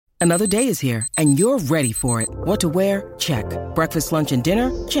Another day is here, and you're ready for it. What to wear? Check. Breakfast, lunch, and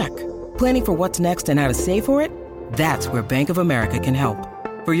dinner? Check. Planning for what's next and how to save for it? That's where Bank of America can help.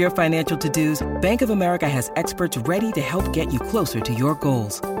 For your financial to-dos, Bank of America has experts ready to help get you closer to your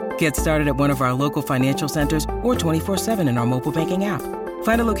goals. Get started at one of our local financial centers or 24/7 in our mobile banking app.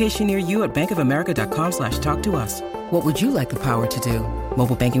 Find a location near you at bankofamerica.com/talktous. What would you like the power to do?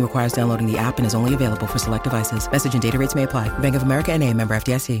 Mobile banking requires downloading the app and is only available for select devices. Message and data rates may apply. Bank of America NA, member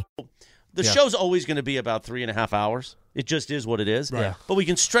FDIC. The show's always going to be about 3.5 hours. It just is what it is. Right. But we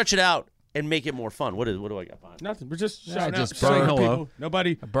can stretch it out and make it more fun. What do I got behind? Nothing. We're just saying hello. People.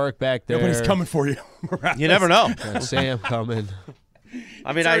 Nobody. Burke back there. Nobody's coming for you. You never know. Got Sam coming.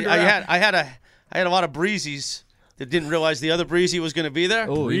 I mean, I had a lot of breezies that didn't realize the other breezy was going to be there.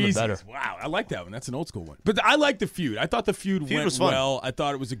 Oh, even better. Wow, I like that one. That's an old school one. But I like the feud. I thought the feud went was fun. well. I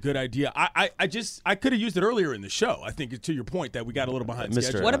thought it was a good idea. I could have used it earlier in the show. I think to your point that we got a little behind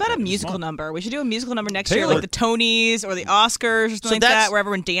schedule. What about a musical number? We should do a musical number next year, Taylor. like the Tonys or the Oscars or something like that, where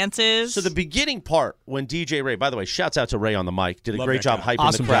everyone dances. So the beginning part when DJ Ray, by the way, shouts out to Ray on the mic, did a Love great that job guy. hyping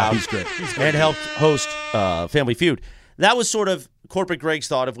Awesome the crowd. job. He's great. And helped host Family Feud. That was sort of corporate Greg's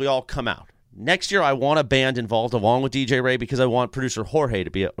thought if we all come out. Next year, I want a band involved along with DJ Ray because I want producer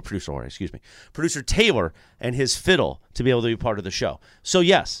Taylor and his fiddle to be able to be part of the show. So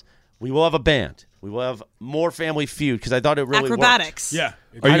yes, we will have a band. We will have more Family Feud because I thought it really acrobatics. Yeah.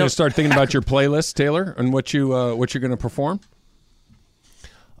 Are you going to start thinking about your playlist, Taylor, and what you're going to perform?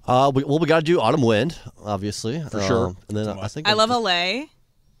 We got to do Autumn Wind, obviously. For sure. And then I think I love LA.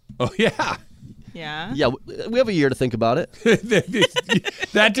 Oh, yeah. Yeah. Yeah, we have a year to think about it.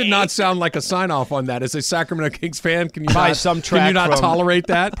 That did not sound like a sign-off on that. As a Sacramento Kings fan, can you Probably not, some can you track not from- tolerate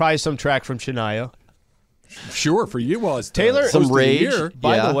that? Probably some track from Shania. Sure, for you. Well, it's Taylor- close Some to the Rage. year.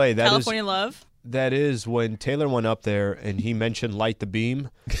 By Yeah. the way, California Love. that is when Taylor went up there and he mentioned Light the Beam.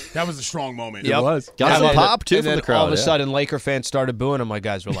 That was a strong moment. It was. Got some And pop, too, and from then the crowd. all of a yeah. sudden, Laker fans started booing. I'm like,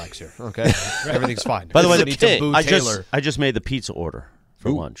 guys, relax here, okay? Everything's fine. By the way, We need to boo Taylor. I just made the pizza order for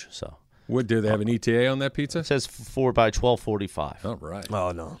lunch. So What, do they have an ETA on that pizza? it says 4 by 12:45. All right.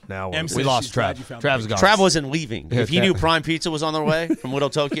 Oh, no. Now Em we says lost she's glad Trav. you found Trav's the gone. Trav wasn't leaving. If he Trav- knew Prime Pizza was on their way from Widow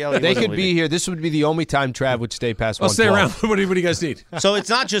Tokyo, he They wasn't could be leaving. here. This would be the only time Trav would stay past I'll stay 112. around. What do you guys need? So it's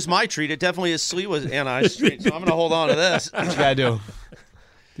not just my treat. It definitely is Sliwa's and I's treat. So I'm going to hold on to this. What you got to do?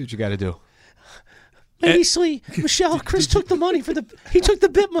 Do what you got to do. Hey, Slee, Michelle, Chris took the money he took the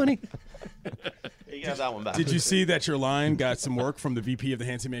bit money. You got that one back. Did you see that your line got some work from the VP of the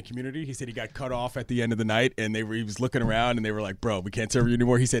Handsome Man community? He said he got cut off at the end of the night, and he was looking around, and they were like, bro, we can't serve you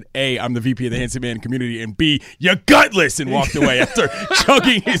anymore. He said, A, I'm the VP of the Handsome Man community, and B, you're gutless, and walked away after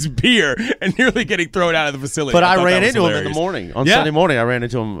chugging his beer and nearly getting thrown out of the facility. But I thought ran that was into him in the hilarious. morning. On Yeah. Sunday morning, I ran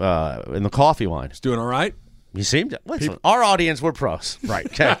into him in the coffee line. He's doing all right? You seemed listen, our audience, we're pros. Right.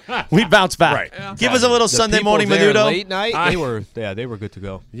 Okay. We bounce back. Right. Yeah. Give us a little The Sunday people morning there menudo. late night, they were good to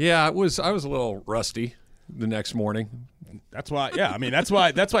go. Yeah, I was a little rusty the next morning. That's why, yeah. I mean, that's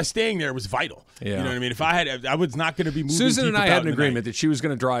why staying there was vital. Yeah. You know what I mean? If I was not going to be moving. Susan and people I out had in an the agreement night. that she was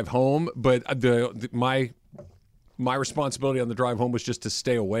going to drive home, but my responsibility on the drive home was just to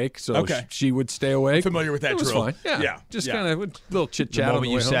stay awake, so Okay. she would stay awake. Familiar with that It was drill. fine. Yeah, just kind of a little chit The chat on moment the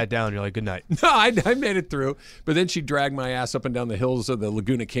you way home. sat down, you're like, good night. No, I made it through, but then she dragged my ass up and down the hills of the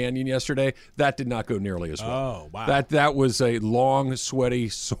Laguna Canyon yesterday. That did not go nearly as well. Oh, wow. That was a long, sweaty,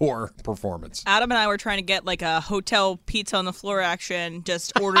 sore performance. Adam and I were trying to get like a hotel pizza on the floor action.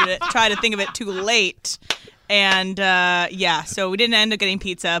 Just ordered it. Tried to think of it too late. And, so we didn't end up getting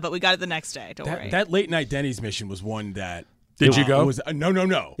pizza, but we got it the next day. Don't worry. That late night Denny's mission was one that. Did you go? Was,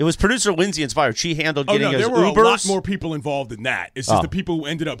 no. It was producer Lindsay inspired. She handled Oh, getting no, us there were Ubers. a lot more people involved than that. It's just the people who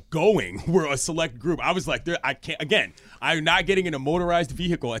ended up going were a select group. I was like, I can't, again, I'm not getting in a motorized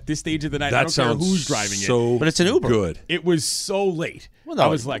vehicle at this stage of the night. I don't care who's driving it. But it's an Uber. Good. It was so late. Well, no, I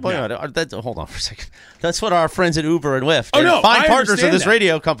was like, wait, no. hold on for a second. That's what our friends at Uber and Lyft, Oh, no, fine I partners of understand this that.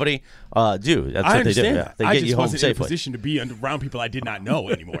 radio company, do. That's I what they do. understand Yeah. that. They I get just you home wasn't in a safely. position to be around people I did not know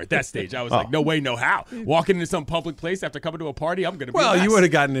anymore at that stage. I was like, no way, no how. Walking into some public place after coming to a party, I'm going to be Well, last. you would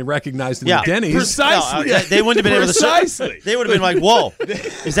have gotten recognized in Yeah. the Denny's. Precisely. No, they wouldn't have been able to. Precisely. They would have been like, "Whoa,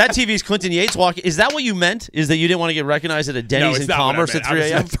 is that TV's Clinton Yates walking? Is that what you meant? Is that you didn't want to get recognized at a No, Denny's it's in not what I Commerce meant. at 3 I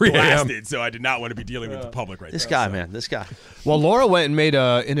was a.m.? 3 a.m. blasted, so I did not want to be dealing with the public right This there. guy, so. man, this guy. Well, Laura went and made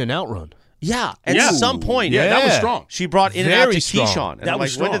a In-N-Out run. Yeah, at Yeah. some point, Yeah, that was strong. She brought in and out Very to strong. Keyshawn. And That I'm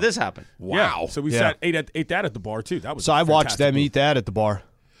was like, when strong. did this happen? Wow. So we Yeah. ate that at the bar, too. That was So I watched them fantastic eat that at the bar.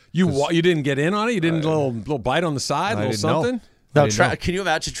 You didn't get in on it? You didn't little bite on the side, I little didn't know. something? No, can you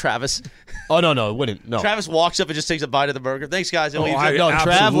imagine Travis? Oh, no, it wouldn't. No. Travis walks up and just takes a bite of the burger. Thanks, guys. And leaves it. No,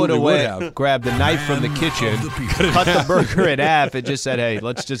 Trav would absolutely have grabbed the knife from the kitchen, cut the burger in half, and just said, hey,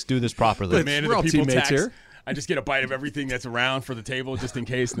 let's just do this properly. Man, We're all the people teammates tax. here. I just get a bite of everything that's around for the table just in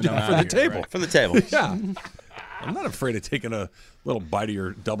case. And For the table. Right. From the table. Yeah. I'm not afraid of taking a little bite of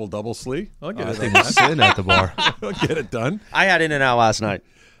your double Slee. I'll get I it think done. it's sin at the bar. I'll get it done. I had In-N-Out last night.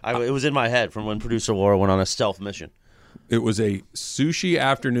 It was in my head from when producer Laura went on a stealth mission. It was a sushi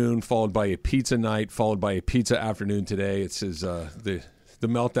afternoon followed by a pizza night followed by a pizza afternoon today. It says the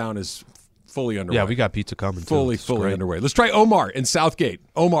meltdown is fully underway. Yeah, we got pizza coming, fully too. fully underway. Let's try Omar in Southgate.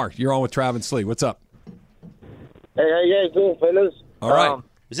 Omar, you're on with Trav and Slee. What's up? Hey, how you guys doing, fellas? All right.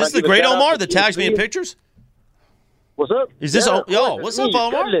 Is this the great Omar that tags me in pictures? What's up? Is this what's up,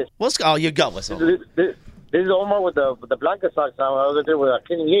 Omar? Gutless. What's you gutless? Omar. This is Omar with the Blanca socks on. I was there with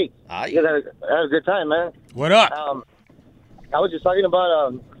Kenny Yates. You guys had a good time, man. What up? I was just talking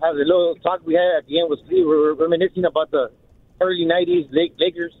about how the little talk we had at the end was we were reminiscing about the early '90s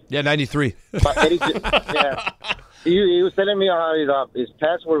Lakers. Yeah, 93. About Eddie, yeah. He was telling me how his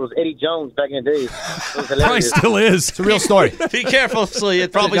password was Eddie Jones back in the day. It was Probably hilarious. still is. It's a real story. Be careful, Slee.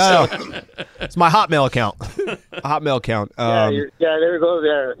 It probably No. still. It's my Hotmail account. Hotmail account. Yeah, there we go.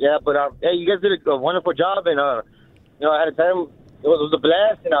 There, yeah. But hey, you guys did a wonderful job, and I had a time. It was a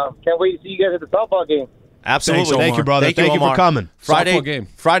blast, and can't wait to see you guys at the softball game. Absolutely. Thanks, Thank you, brother. Thank you, for Omar. coming. Softball game.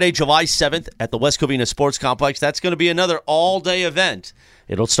 Friday, July 7th at the West Covina Sports Complex. That's going to be another all-day event.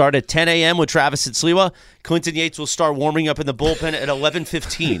 It'll start at 10 a.m. with Travis and Sliwa. Clinton Yates will start warming up in the bullpen at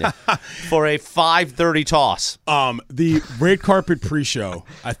 11:15 for a 5:30 toss. The red carpet pre-show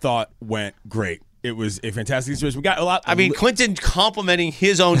I thought went great. It was a fantastic experience. We got a lot. I mean, Clinton complimenting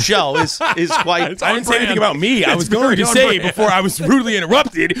his own show is quite. I didn't say anything about me. I was going to say before I was rudely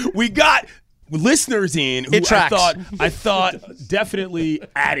interrupted. We got listeners in who It tracks. I thought definitely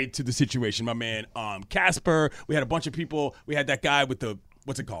added to the situation. My man Casper. We had a bunch of people. We had that guy with the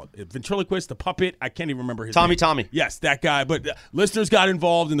what's it called? A ventriloquist, the puppet. I can't even remember his name. Tommy. Yes, that guy. But listeners got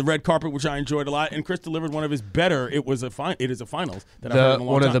involved in the red carpet, which I enjoyed a lot. And Chris delivered one of his better. It is a finals that I've heard in a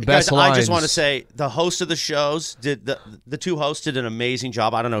long one time. of the Guys, best lines. I just want to say the host of the shows did the two hosts did an amazing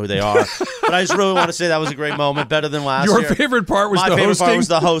job. I don't know who they are, but I just really want to say that was a great moment, better than last Your year. favorite part was My the favorite hosting? part was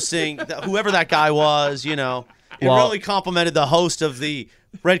the hosting. Whoever that guy was, It Well- really complimented the host of the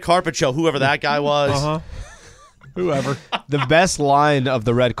red carpet show, whoever that guy was. Whoever. The best line of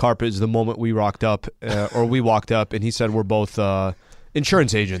the red carpet is the moment we walked up, and he said we're both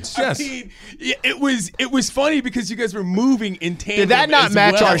insurance agents. Yes. I mean, yeah, it was funny because you guys were moving in tandem. Did that not as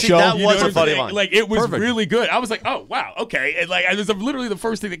match well. our show? That You know was what a I'm funny saying? line. Like it was Perfect. really good. I was like, oh wow, okay. And like it was literally the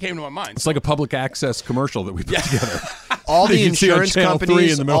first thing that came to my mind. It's like a public access commercial that we put together. All That the you can see on insurance Channel 3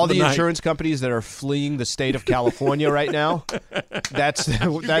 companies, in the middle all of the the night. insurance companies that are fleeing the state of California right now. That's our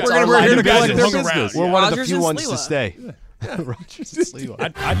we're line here of to collect business. their hung around. business. We're one of the Rogers few and ones to Sliwa. stay. Rogers and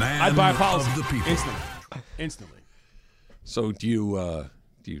Sliwa. I'd buy a policy of the people. instantly. So do you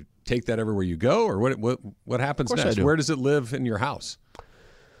take that everywhere you go, or what happens Of course I next? do. Where does it live in your house?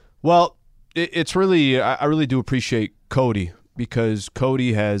 Well, it's really I really do appreciate Cody, because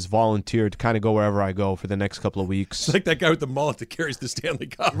Cody has volunteered to kind of go wherever I go for the next couple of weeks. It's like that guy with the mullet that carries the Stanley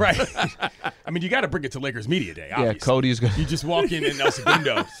Cup. Right. I mean, you got to bring it to Lakers Media Day. Obviously. Yeah, Cody's going You just walk in El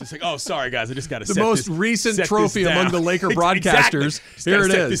Segundo. It's just like, oh, sorry guys, I just got to. The set most this, recent set trophy this among down. the Laker Exactly. broadcasters. Just gotta Here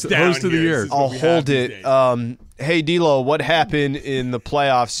it set is, this down host of the here. year. This is what I'll we have hold these it. days. Hey, D'Lo, what happened in the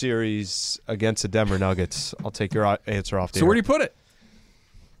playoff series against the Denver Nuggets? I'll take your answer off the So air. where do you put it?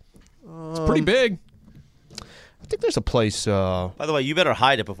 It's pretty big. I think there's a place By the way, you better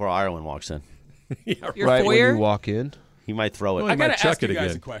hide it before Ireland walks in. Your right foyer? when you walk in. He might throw it. Well, I got might to chuck ask you it guys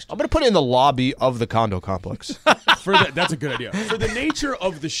again. a question. I'm going to put it in the lobby of the condo complex. That's a good idea. For the nature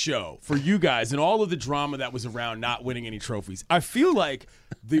of the show, for you guys, and all of the drama that was around not winning any trophies, I feel like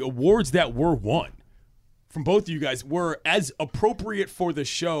the awards that were won from both of you guys were as appropriate for the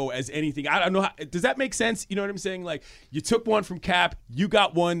show as anything. I don't know. Does that make sense? You know what I'm saying? Like, you took one from Cap, you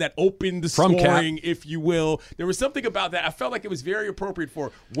got one that opened the From Cap. scoring, if you will. There was something about that. I felt like it was very appropriate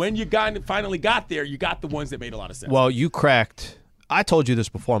for when you finally got there, you got the ones that made a lot of sense. Well, you cracked. I told you this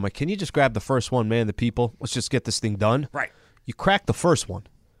before. I'm like, can you just grab the first one, man? The people. Let's just get this thing done. Right. You cracked the first one.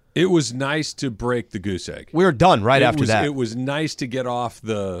 It was nice to break the goose egg. We were done right after that. It was nice to get off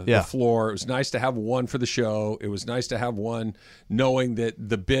the floor. It was nice to have one for the show. It was nice to have one knowing that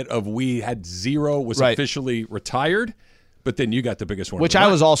the bit of we had zero was Right. officially retired. But then you got the biggest one. Which I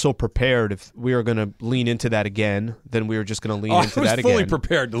was also prepared. If we were going to lean into that again, then we were just going to lean into that again. I was fully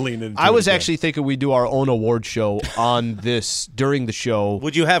prepared to lean into I was it actually thinking we'd do our own award show on this during the show.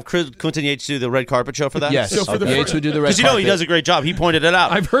 Would you have Quentin Yates do the red carpet show for that? Yes. So for Yates would do the red carpet. Because he does a great job. He pointed it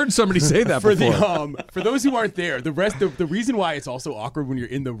out. I've heard somebody say that for before. For those who aren't there, the reason why it's also awkward when you're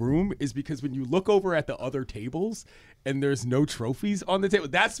in the room is because when you look over at the other tables and there's no trophies on the table,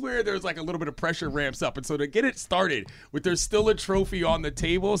 that's where there's like a little bit of pressure ramps up. And so to get it started with there's still a trophy on the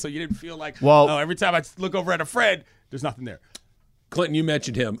table, so you didn't feel like, every time I look over at a friend, there's nothing there. Clinton, you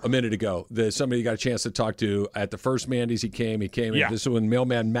mentioned him a minute ago. Somebody you got a chance to talk to at the first Mandy's. He came. Yeah. This is when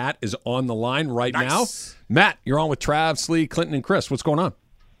Mailman Matt is on the line right now. Matt, you're on with Trav, Slee, Clinton, and Chris. What's going on?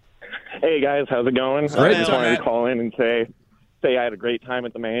 Hey guys, how's it going? Great. I just wanted to call in and say I had a great time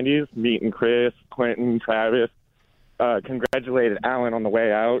at the Mandy's, meeting Chris, Clinton, Travis. Congratulated Alan on the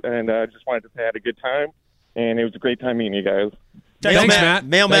way out, and just wanted to say I had a good time, and it was a great time meeting you guys. Thanks, Matt.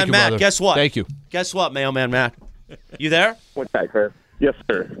 Mailman Thank you, Matt, brother. guess what? Thank you. Guess what, Mailman Matt? You there? What's that, Chris? Yes,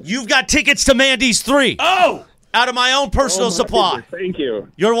 sir. You've got tickets to Mandy's 3. Oh! Out of my own personal my supply. goodness, thank you.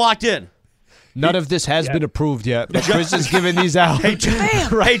 You're locked in. None of this has been approved yet, but Chris is giving these out. Hey,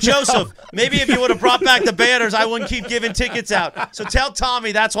 Joseph, maybe if you would have brought back the banners, I wouldn't keep giving tickets out. So tell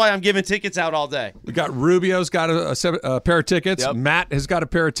Tommy that's why I'm giving tickets out all day. We got Rubio's got a pair of tickets. Yep. Matt has got a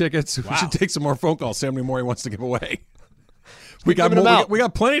pair of tickets. We should take some more phone calls. See how many more he wants to give away. We got giving more, them out. we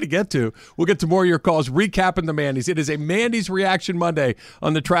got plenty to get to. We'll get to more of your calls. Recapping the Mandy's. It is a Mandy's Reaction Monday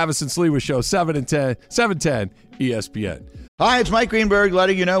on the Travis and Sliwa Show, 710 ESPN. Hi, it's Mike Greenberg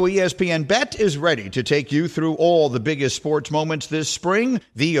letting you know ESPN Bet is ready to take you through all the biggest sports moments this spring.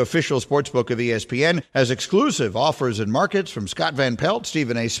 The official sportsbook of ESPN has exclusive offers and markets from Scott Van Pelt,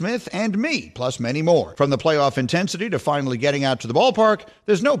 Stephen A. Smith, and me, plus many more. From the playoff intensity to finally getting out to the ballpark,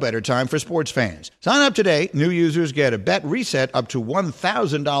 there's no better time for sports fans. Sign up today. New users get a bet reset up to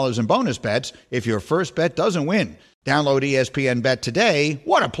 $1,000 in bonus bets if your first bet doesn't win. Download ESPN Bet today.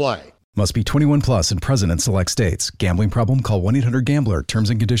 What a play. Must be 21 plus and present in select states. Gambling problem? Call 1-800-GAMBLER. Terms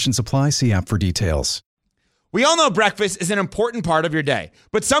and conditions apply. See app for details. We all know breakfast is an important part of your day.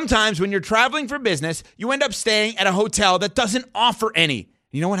 But sometimes when you're traveling for business, you end up staying at a hotel that doesn't offer any.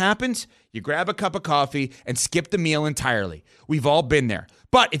 You know what happens? You grab a cup of coffee and skip the meal entirely. We've all been there.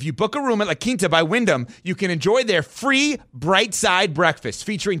 But if you book a room at La Quinta by Wyndham, you can enjoy their free Bright Side breakfast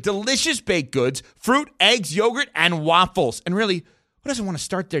featuring delicious baked goods, fruit, eggs, yogurt, and waffles. And really, who doesn't want to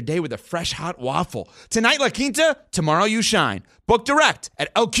start their day with a fresh, hot waffle? Tonight, La Quinta, tomorrow you shine. Book direct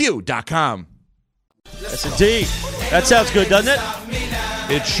at LQ.com. Yes, indeed. That sounds good, doesn't it?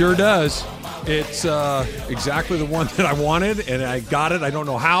 It sure does. It's exactly the one that I wanted, and I got it. I don't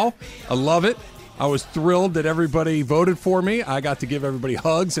know how. I love it. I was thrilled that everybody voted for me. I got to give everybody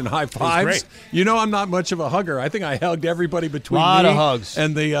hugs and high fives. Great. You know, I'm not much of a hugger. I think I hugged everybody between Lot me of hugs.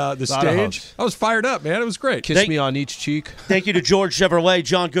 and the stage. I was fired up, man. It was great. Kiss me on each cheek. Thank you to George Chevrolet,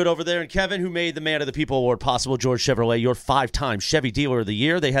 John Good over there, and Kevin, who made the Man of the People Award possible. George Chevrolet, your 5-time Chevy Dealer of the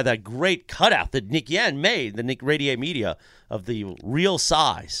Year. They had that great cutout that Nick Yen made, the Nick Radier Media, of the real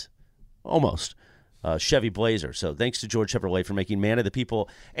size, almost, Chevy Blazer. So thanks to George Chevrolet for making Man of the People.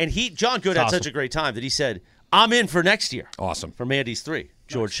 And John Good had such a great time that he said, I'm in for next year. Awesome. For Mandy's 3,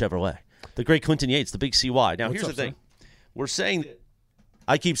 George Chevrolet. The great Clinton Yates, the big CY. Now, here's the thing. We're saying that,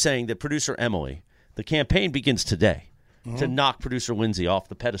 I keep saying that producer Emily, the campaign begins today to knock producer Lindsay off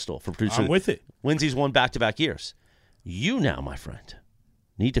the pedestal for producer. I'm with it. Lindsay's won back-to-back years. You now, my friend,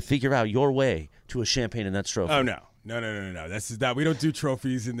 need to figure out your way to a Champagne and Nuts trophy. Oh, no. No. We don't do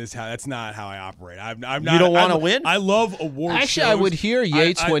trophies in this house. That's not how I operate. I'm not. You don't want to win? I love awards. Actually, shows. I would hear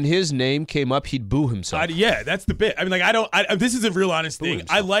Yates when his name came up, he'd boo himself. Yeah, that's the bit. I mean, like, this is a real honest thing.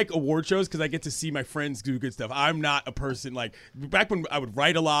 I like award shows because I get to see my friends do good stuff. I'm not a person like back when I would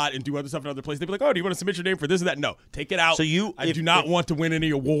write a lot and do other stuff in other places. They'd be like, "Oh, do you want to submit your name for this or that?" No, take it out. So I do not want to win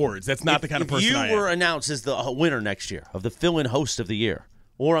any awards. That's not the kind of person I am. If you were announced as the winner next year of the fill-in host of the year,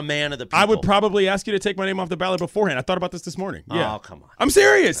 or a Man of the People, I would probably ask you to take my name off the ballot beforehand. I thought about this morning. Yeah. Oh, come on. I'm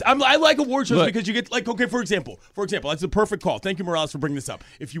serious. I like award shows because you get, like, okay, for example, that's a perfect call. Thank you, Morales, for bringing this up.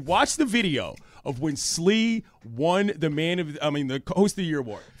 If you watch the video of when Slee won the Host of the Year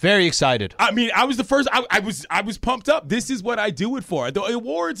award. Very excited. I mean, I was the first. I was pumped up. This is what I do it for. The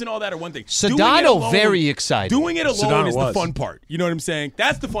awards and all that are one thing. Sedano, very excited. Doing it alone Sedano is was. the fun part. You know what I'm saying?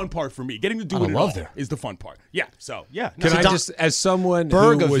 That's the fun part for me. Getting to do it all is the fun part. Yeah. So, yeah. Can I just, as someone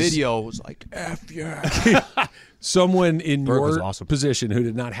Berg, who a was video was like, F yeah. someone in Berg was your awesome. position who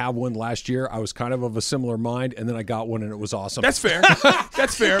did not have one last year, I was kind of a similar mind, and then I got one, and it was awesome. That's fair.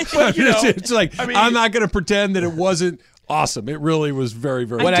 That's fair. But, you know, it's like, I'm not going to pretend that it wasn't awesome. It really was very,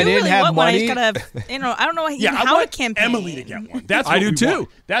 very. When I didn't have money, I don't know I how want to campaign. Emily to get one. That's what I do we too. want.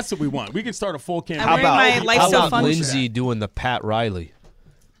 That's what we want. We can start a full campaign. I'm wearing my Life So Fun Lindsay doing the Pat Riley?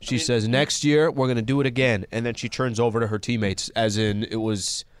 She says next year we're going to do it again, and then she turns over to her teammates, as in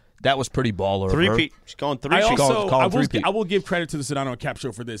that was pretty baller. of her. She's going three. I will give credit to the Sedano and Cap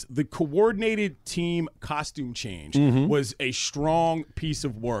show for this. The coordinated team costume change was a strong piece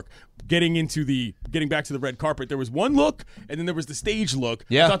of work. Getting back to the red carpet, there was one look, and then there was the stage look.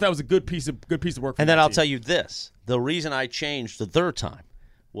 Yeah. I thought that was a good piece of work. And then I'll tell you this: the reason I changed the third time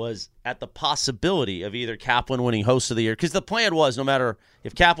was at the possibility of either Kaplan winning Host of the Year, because the plan was no matter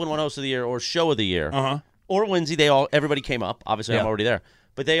if Kaplan won Host of the Year or Show of the Year or Lindsay, everybody came up. Obviously, I'm already there.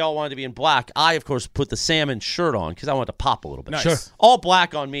 But they all wanted to be in black. I, of course, put the salmon shirt on because I wanted to pop a little bit. Nice. Sure. All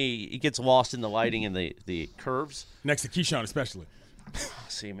black on me, it gets lost in the lighting and the curves. Next to Keyshawn especially.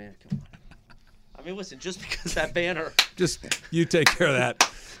 See, man, come on. I mean, listen, just because that banner. Just you take care of that.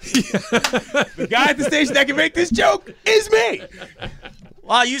 The guy at the station that can make this joke is me.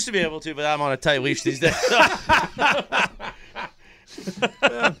 Well, I used to be able to, but I'm on a tight leash these days.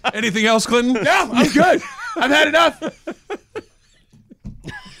 Anything else, Clinton? No, I'm good. I've had enough.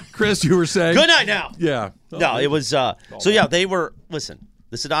 Chris, you were saying? Good night now. Yeah. No, it was. They were. Listen,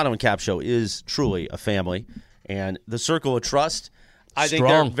 the Sedano and Cap show is truly a family, and the Circle of Trust. I think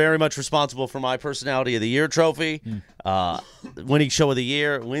they're very much responsible for my Personality of the Year trophy, winning Show of the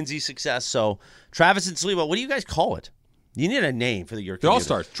Year, Lindsay's success. So, Travis and Sliwa, what do you guys call it? You need a name for your community. The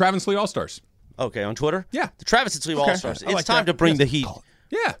All-Stars. Travis Lee All-Stars. Okay, on Twitter? Yeah. The Travis and Sliwa All-Stars. It's like time that. to bring the heat.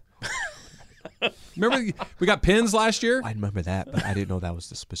 Yeah. Remember we got pins last year? I remember that, but I didn't know that was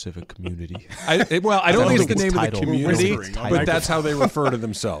the specific community. I don't think it's the name of the community, It's but that's how they refer to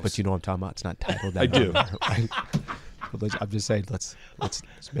themselves. But you know what I'm talking about. It's not titled that. I do. Right? I'm just saying, let's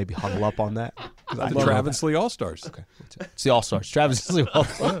maybe huddle up on that. The Travis Lee All-Stars. Okay. It's the All-Stars. Travis Lee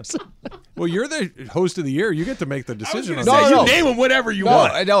All-Stars. Well, you're the host of the year. You get to make the decision on No, that. you name them whatever you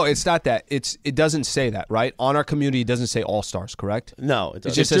want. No, it's not that. It doesn't say that, right? On our community, it doesn't say All-Stars, correct? No, it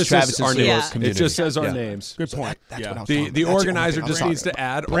just says Travis and Sliwa's community. It just says our names. Good point. That's what I was talking about. The That's organizer what just needs to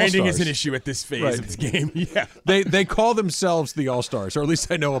add Branding All-Stars. is an issue at this phase of this game. Yeah. They call themselves the All-Stars, or at least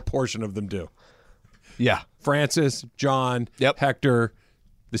I know a portion of them do. Yeah. Francis, John, Hector,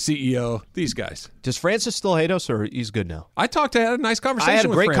 the CEO, these guys. Does Francis still hate us, or he's good now? I had a nice conversation. I had a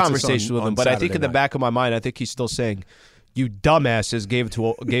with great Francis conversation with on him, but I think Saturday in the night. back of my mind, I think he's still saying, "You dumbasses gave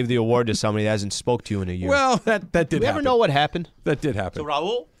the award to somebody that hasn't spoke to you in a year." Well, that did Do we happen. ever know what happened? That did happen. So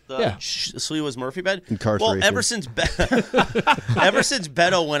Raul, Sliwa's Murphy bed. Incarceration. Well, ever since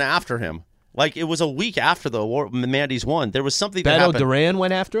Beto went after him, like it was a week after the award, Mandy's won. There was something that Beto happened. Duran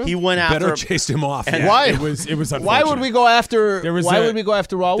went after him. He went after Beto him. chased him off. And Why? It was Why would we go after? Why would we go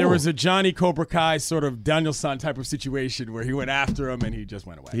after Raul? There was a Johnny Cobra Kai sort of Danielson type of situation where he went after him and he just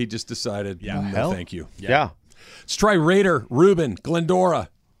went away. He just decided, no, hell? thank you. Yeah. Let's try Raider, Ruben, Glendora.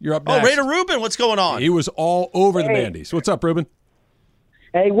 You're up next. Oh, Raider Ruben, what's going on? He was all over the Mandy's. What's up, Ruben?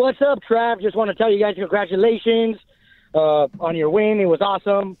 Hey, what's up, Trav? Just want to tell you guys congratulations on your win. It was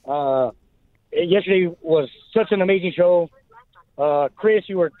awesome. Yesterday was such an amazing show. Chris,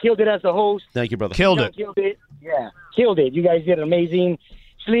 you killed it as the host. Thank you, brother. Killed it. Yeah, killed it. You guys did amazing.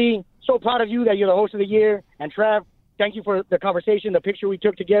 Slee, so proud of you that you're the host of the year. And Trav, thank you for the conversation, the picture we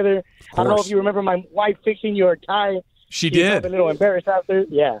took together. I don't know if you remember my wife fixing your tie. She did. Was a little embarrassed after.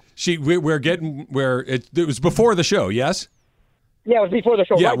 Yeah. It was before the show, yes? Yeah, it was before the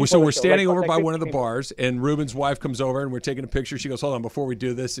show. Yeah, right before so the we're show, standing like over by 15 one of the minutes. bars, and Ruben's wife comes over, and we're taking a picture. She goes, hold on, before we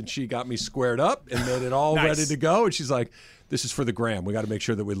do this, and she got me squared up and made it all Nice. ready to go. And she's like, this is for the gram. We got to make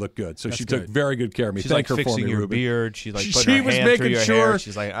sure that we look good. So That's she good. took very good care of me. She's Thank like her for fixing me, your Ruben. beard. She's like She putting her was hand making through your sure. hair.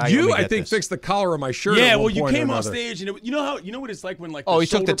 She's like, You, I think, fixed the collar of my shirt. Yeah, at well, one you point or came off another. stage, and you know what it's like when like Oh, the he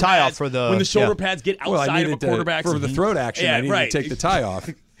took the shoulder tie off pads- for the- when the shoulder yeah. pads get Well, I outside of a needed to, quarterback's for the throat action. Yeah, I needed right. to take the tie off.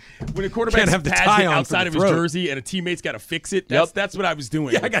 When a quarterback's Can't have the pads tie get on for outside the of his throat. jersey and a teammate's got to fix it. That's what I was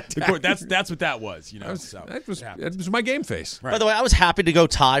doing. Yeah, I got tackled. That's what that was. You know, That was my game face. By the way, I was happy to go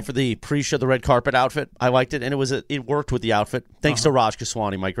tie for the pre-show, the red carpet outfit. I liked it, and it worked with the outfit. Thanks to Raj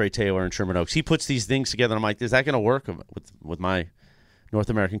Kaswani, my great tailor in Sherman Oaks. He puts these things together, and I'm like, is that going to work with my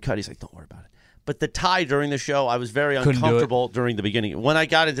North American cut? He's like, don't worry about it. But the tie during the show, I was very uncomfortable during the beginning. When I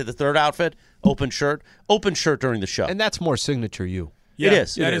got into the third outfit, open shirt during the show. and that's more signature you. Yeah, It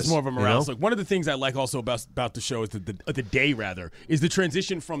is. That It is is. more of a morale. You know? So one of the things I like also about the show is the day rather is the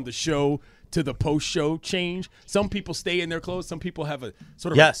transition from the show to the post-show change. Some people stay in their clothes. Some people have a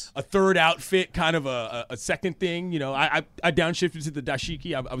sort of Yes. a third outfit, kind of a second thing. You know, I downshifted to the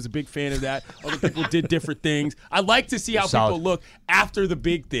dashiki. I was a big fan of that. Other people did different things. I like to see how Solid. people look after the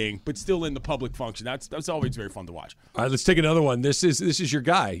big thing, but still in the public function. That's always very fun to watch. All right, let's take another one. This is your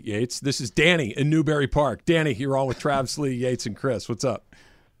guy, Yates. This is Danny in Newberry Park. Danny, you're on with Travis Lee, Yates, and Chris. What's up?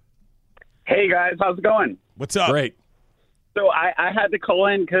 Hey, guys. How's it going? What's up? Great. So I had to call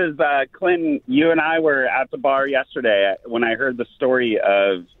in because, Clinton, you and I were at the bar yesterday when I heard the story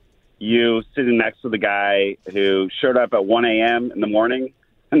of you sitting next to the guy who showed up at 1 a.m. in the morning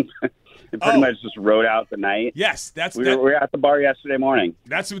and pretty much just rode out the night. Yes, we were at the bar yesterday morning.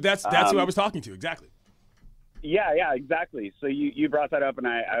 That's who I was talking to, exactly. Yeah, exactly. So you brought that up, and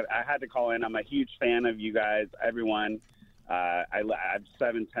I had to call in. I'm a huge fan of you guys, everyone. I have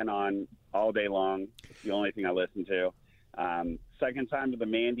 710 on all day long. It's the only thing I listen to. Second time to the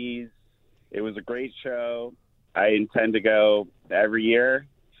Mandy's. It was a great show. I intend to go every year.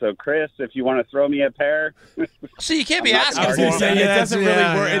 So, Chris, if you want to throw me a pair. So you can't be I asking was for going to say, it. it doesn't really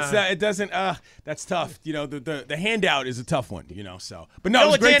Yeah, work. yeah. It doesn't, that's tough. You know, the handout is a tough one, you know, so. But no, You it know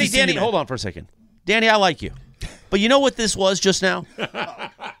was what, great Danny, to see you, man. hold on for a second. Danny, I like you. But you know what this was just now?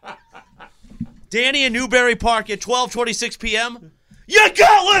 Danny in Newberry Park at 12:26 p.m. You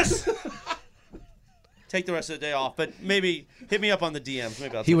gutless! Take the rest of the day off, but maybe hit me up on the DMs.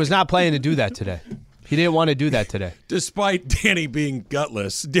 Maybe I'll He was not planning to do that today. He didn't want to do that today. Despite Danny being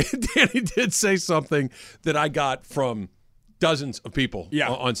gutless, Danny did say something that I got from dozens of people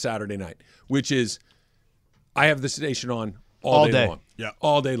on Saturday night, which is I have the station on all day long. Yeah.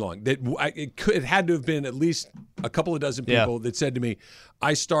 All day long. It had to have been at least a couple of dozen people that said to me,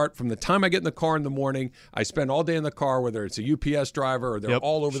 I start from the time I get in the car in the morning, I spend all day in the car, whether it's a UPS driver or they're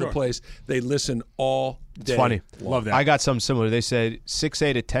all over the place. They listen all day. It's funny. long. Love that. I got something similar. They said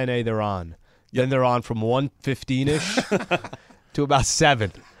 6A to 10A they're on. Then they're on from 1:15-ish to about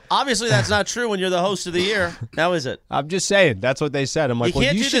 7. Obviously, that's not true when you're the host of the year. Now is it? I'm just saying. That's what they said. I'm like, You well,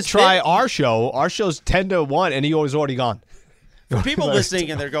 can't you do should this try bit. our show. Our show's 10 to 1, and he was already gone. For people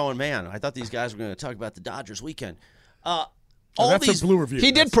listening and they're going, man, I thought these guys were going to talk about the Dodgers weekend. Oh, All that's these a blue review. He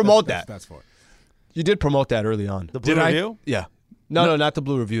did That's- promote that's- that. That's for it. You did promote that early on. The blue review? Yeah. No, not the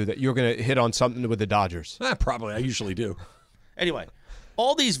blue review. That you're going to hit on something with the Dodgers. Probably. I usually do. Anyway,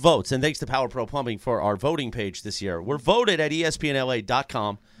 all these votes, and thanks to Power Pro Plumbing for our voting page this year, were voted at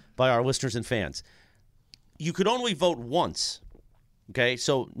ESPNLA.com by our listeners and fans. You could only vote once, okay?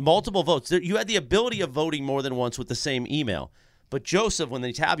 So multiple votes. You had the ability of voting more than once with the same email. But Joseph, when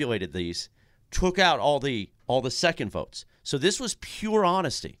they tabulated these, took out all the second votes. So this was pure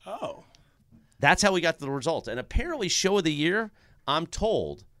honesty. Oh. That's how we got to the result. And apparently Show of the Year, I'm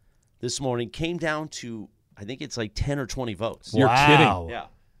told, this morning came down to, I think it's like 10 or 20 votes. You're kidding. Yeah.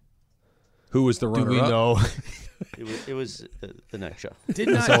 Who was the runner-up? Do we know? It was the next show. Did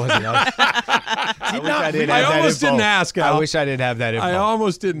not. So was it us? I wish I didn't have that almost info. didn't ask, Al. I wish I didn't have that info. I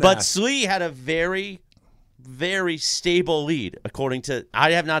almost didn't But ask. Slee had a very, very stable lead, according to.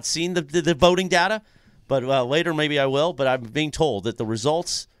 I have not seen the voting data, but later maybe I will. But I'm being told that the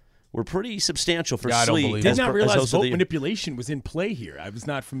results were pretty substantial for Yeah, I don't Slee. believe Did as not per- as realize host of vote the year. manipulation was in play here. I was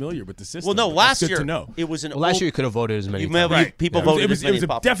not familiar with the system. Well, no, but last that's good year to know. it was an. Well, last year you could have voted as many times. People It voted was, as many it was as a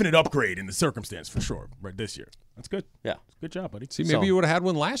possible. definite upgrade in the circumstance for sure. Right this year, that's good. Yeah. Good job, buddy. See, maybe you would have had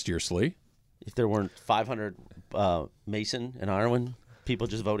one last year, Slee. If there weren't 500 Mason and Irwin people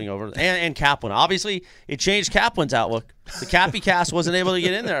just voting over, and Kaplan. Obviously, it changed Kaplan's outlook. The Cappy cast wasn't able to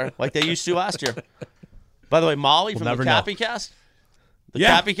get in there like they used to last year. By the way, Molly from the never know. Cappy cast, the Yeah.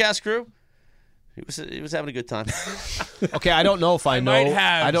 Cappy cast crew, he was having a good time. Okay, I don't know if I know. might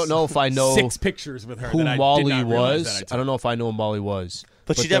have I don't know if I know 6 pictures with her who that I did Molly not realize was. that I don't know if I know who Molly was.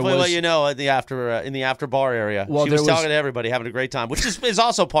 But she there definitely was- let you know in the after bar area. Well, she was there was- talking to everybody, having a great time, which is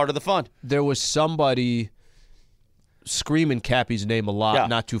also part of the fun. There was somebody screaming Cappy's name a lot, Yeah.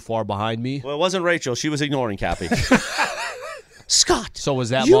 not too far behind me. Well, it wasn't Rachel. She was ignoring Cappy. Scott, So was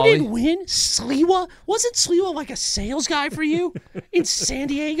that you Molly? didn't win? Sliwa? Wasn't Sliwa like a sales guy for you in San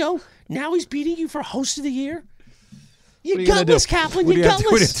Diego? Now he's beating you for host of the year? You What are you gonna gutless, do? Kaplan. What do You you have to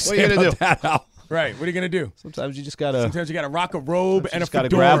gutless. What are you say gonna about that, Al? Right. What are you gonna do? Sometimes you just gotta. Sometimes you gotta rock a robe and a just gotta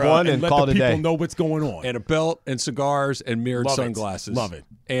fedora grab one and let call the it a people day. know what's going on. And a belt and cigars and mirrored Love it. sunglasses. Love it.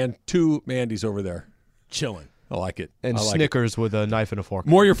 And 2 Mandys over there. Chilling. I like it. And I like it. Snickers with a knife and a fork.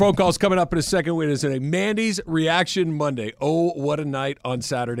 More of your phone calls coming up in a second. It is a Mandy's Reaction Monday. Oh, what a night on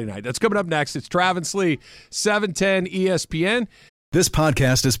Saturday night. That's coming up next. It's Travis Lee, 710 ESPN. This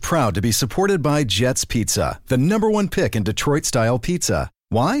podcast is proud to be supported by Jets Pizza, the #1 pick in Detroit-style pizza.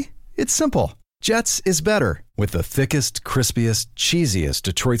 Why? It's simple. Jets is better. With the thickest, crispiest, cheesiest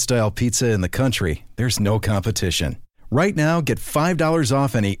Detroit-style pizza in the country, there's no competition. Right now, get $5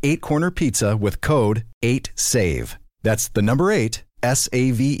 off any 8-corner pizza with code 8SAVE. That's the number 8,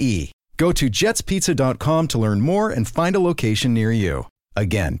 S-A-V-E. Go to jetspizza.com to learn more and find a location near you.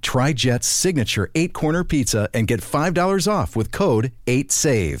 Again, try Jet's signature 8-corner pizza and get $5 off with code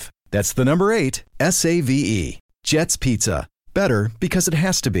 8SAVE. That's the number 8, S-A-V-E. Jet's Pizza. Better because it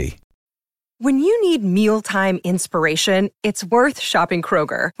has to be. When you need mealtime inspiration, it's worth shopping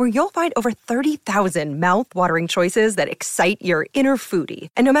Kroger, where you'll find over 30,000 mouth-watering choices that excite your inner foodie.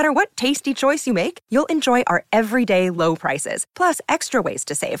 And no matter what tasty choice you make, you'll enjoy our everyday low prices, plus extra ways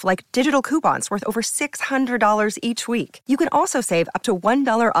to save, like digital coupons worth over $600 each week. You can also save up to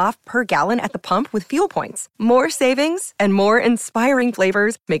 $1 off per gallon at the pump with fuel points. More savings and more inspiring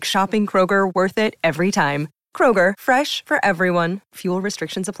flavors make shopping Kroger worth it every time. Kroger, fresh for everyone. Fuel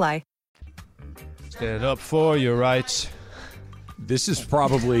restrictions apply. Stand up for your rights. This is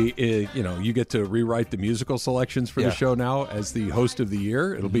probably, you get to rewrite the musical selections for the show now as the host of the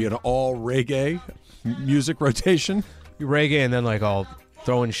year. It'll be an all reggae music rotation. Reggae, and then I'll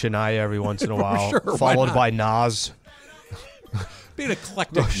throw in Shania every once in a while, Sure, followed by Nas. Be an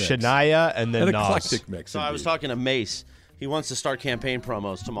eclectic mix. Shania and then an Nas. Eclectic mix. So I was talking to Mace. He wants to start campaign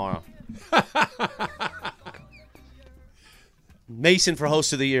promos tomorrow. Mason for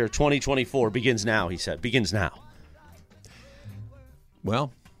host of the year 2024 begins now, he said. Begins now.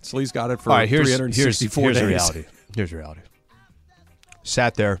 Well, Slee's got it for All right, here's 364 here's days. the reality. Here's the reality.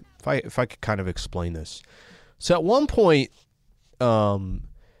 Sat there. If I could kind of explain this. So at one point,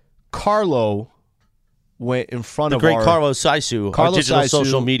 Carlo went in front The of great our... Carlos Saisu, our digital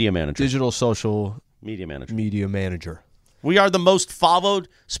social media manager. Digital social... Media manager. We are the most followed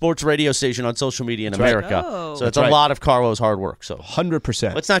sports radio station on social media in America. Oh. So it's a lot of Carlo's hard work. So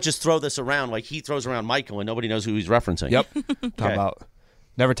 100%. Let's not just throw this around like he throws around Michael and nobody knows who he's referencing. Yep. Okay.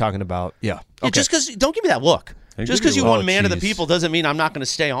 Never talking about... Yeah. Yeah, just because... Don't give me that look. Just because you won Man of the geez. People doesn't mean I'm not going to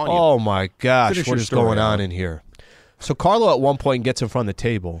stay on you. Oh, my gosh. Finish What your is story, going on Alan. in here? So Carlo at one point gets in front of the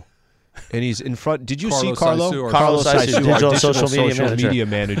table, and he's in front... Did you see Carlo Carlo? Saisu, Carlo Saisu, our digital social media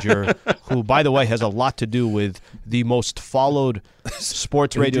manager, who, by the way, has a lot to do with the most followed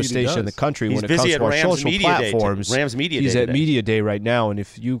sports radio Indeed he station in the does. country He's when it busy comes at to our Rams social Media Day platforms. Rams Media He's Day at today. Media Day right now, and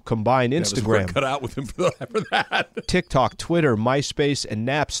if you combine We're Instagram, cut out with him for that. TikTok, Twitter, MySpace, and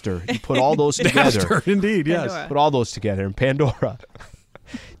Napster, you put all those together. Napster, indeed, yes. Pandora. Put all those together in Pandora.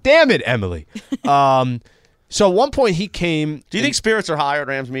 Damn it, Emily. So at one point he came... Do you think spirits are higher at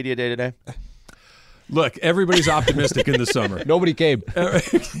Rams Media Day today? Look, everybody's optimistic in the summer. Nobody came.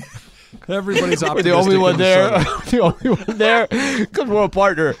 Everybody's optimistic. We're the only one in the there. summer. The only one there because we're a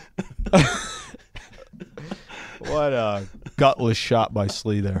partner. What a gutless shot by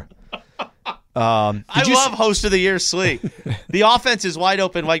Slee there. I love host of the year, Slee. The offense is wide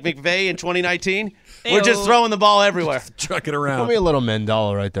open like McVay in 2019. We're just Ayo. throwing the ball everywhere. Chuck it Put around. me a little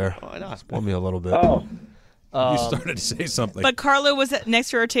Mandela right there. Why not? Put me a little bit. Oh, You started to say something. But Carlo was next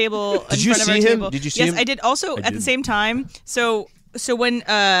to our table. Did in you front see of our him? Table. Did you see yes, him? I did. Also, at the didn't. same time, so when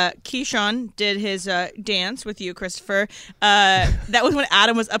Keyshawn did his dance with you, Christopher, that was when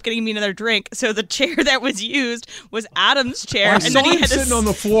Adam was up getting me another drink. So the chair that was used was Adam's chair, I and saw then he him had to sitting on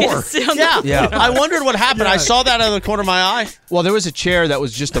the he had to floor. sit on Yeah. the Yeah. I wondered what happened. I saw that out of the corner of my eye. Well, there was a chair that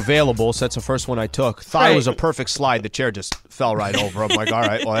was just available, so that's the first one I took. Thought it was a perfect slide. The chair just fell right over. I'm like, all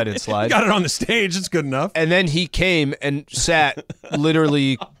right, well, I didn't slide. Got it on the stage. It's good enough. And then he came and sat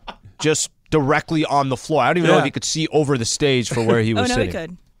literally just directly on the floor. I don't even know Yeah. if he could see over the stage for where he Oh was no, sitting. he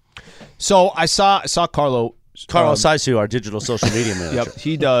could. So I saw Carlo. Carlos Saisu, our digital social media manager. Yep,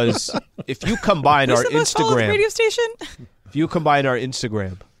 he does. If you combine Who's our the most followed Instagram, radio station? if you combine our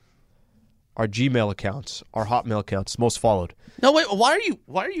Instagram, our Gmail accounts, our Hotmail accounts, most followed. No, wait. Why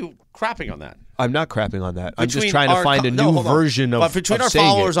are you crapping on that? I'm not crapping on that. I'm just Between trying to our find a no, new hold on. version of. But between of our saying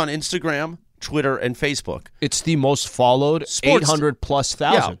followers it. on Instagram, Twitter, and Facebook, It's the most followed, Sports- 800 plus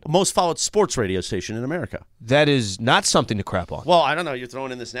thousand. yeah, most followed sports radio station in America. That is not something to crap on. Well, I don't know. You're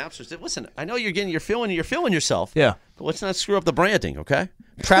throwing in this Napster. Listen, I know you're feeling yourself. Yeah. But let's not screw up the branding, okay?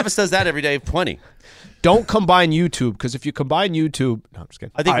 Travis does that every day, plenty. Don't combine YouTube, because if you combine YouTube, no, I'm just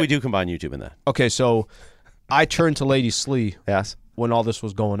kidding. I think All we right. do combine YouTube in that. Okay, so I turned to Lady Slee Yes. when all this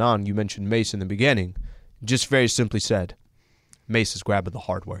was going on. You mentioned Mace in the beginning. Just very simply said, Mace is grabbing the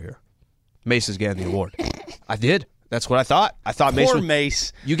hardware here. Mace is getting the award. I did. That's what I thought. I thought Mace. Poor would-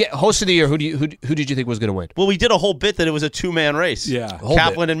 Mace. You get host of the year. Who did you think was going to win? Well, we did a whole bit that it was a two-man race. Yeah. Whole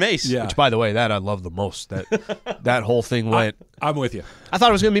Kaplan bit. and Mace. Yeah. Which, by the way, that I love the most. That whole thing went. I'm with you. I thought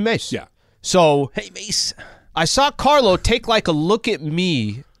it was going to be Mace. Yeah. So Hey, Mace. I saw Carlo take like a look at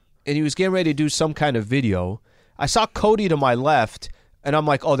me, and he was getting ready to do some kind of video, I saw Cody to my left, and I'm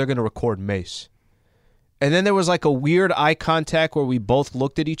like, oh, they're going to record Mace. And then there was like a weird eye contact where we both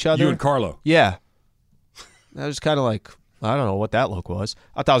looked at each other. You and Carlo. Yeah. I was kind of like, I don't know what that look was.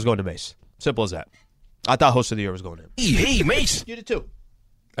 I thought I was going to Mace. Simple as that. I thought Host of the Year was going to him. Hey, Mace. You did too.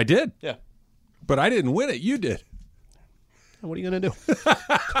 I did. Yeah. But I didn't win it. You did. What are you going to do?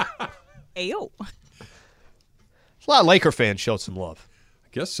 Ayo. A lot of Laker fans showed some love. I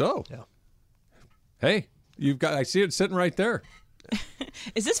guess so. Yeah. Hey, I see it sitting right there.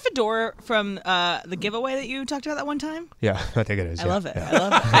 Is this fedora from the giveaway that you talked about that one time? Yeah, I think it is. I love it. I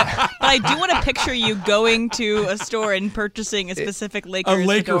love it. But I do want to picture you going to a store and purchasing a specific Lakers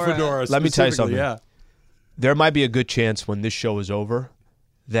fedora. Let me tell you something. Yeah. There might be a good chance when this show is over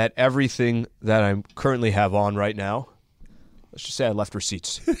that everything that I currently have on right now, let's just say I left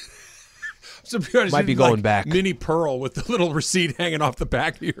receipts. Might be going back. Mini Pearl with the little receipt hanging off the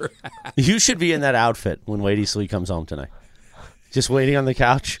back of your hat. You should be in that outfit when Wadey Slee comes home tonight. Just waiting on the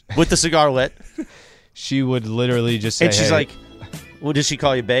couch with the cigar lit. She would literally just say, and she's hey. like, what did she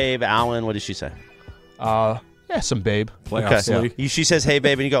call you, babe, Alan? What did she say? Yeah, some babe. Playoff Slee. Yeah. She says, hey,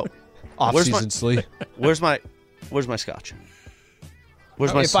 babe, and you go, off-season Slee. Where's my scotch?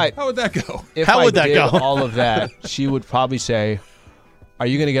 Where's my? How would that go? How would that did go? all of that, she would probably say, are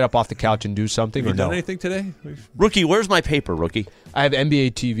you going to get up off the couch and do something Have or you done no? anything today? Rookie, where's my paper, Rookie? I have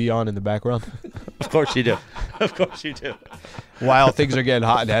NBA TV on in the background. Of course you do. Of course you do. While things are getting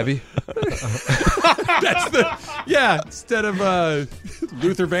hot and heavy. Instead of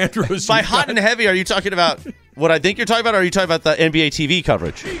Luther Vandross. By hot and heavy, are you talking about what I think you're talking about, or are you talking about the NBA TV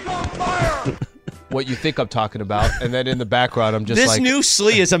coverage? What you think I'm talking about, and then in the background, I'm just this like... This new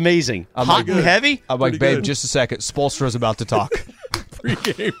Slee is amazing. I'm hot and heavy? I'm like, babe, just a second. Spolstra's about to talk.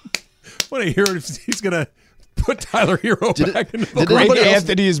 Pre-game. When I hear if he's going to put Tyler Hero back into the Greg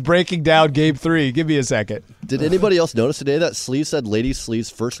Anthony is breaking down Game 3. Give me a second. Did anybody else notice today that Slee said Lady Slee's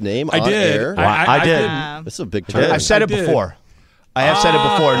first name I on did. air? I did. This is a big turn. I've said it before. I have said it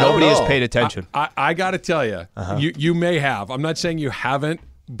before. Nobody has paid attention. I got to tell you, you may have. I'm not saying you haven't,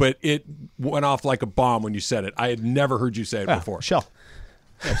 but it went off like a bomb when you said it. I had never heard you say it before. Shell.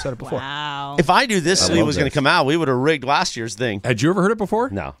 I've said it before. Wow. If I knew this Slee was going to come out, we would have rigged last year's thing. Had you ever heard it before?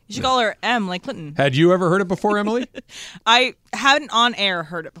 No. You should call her M like Clinton. Had you ever heard it before, Emily? I hadn't on air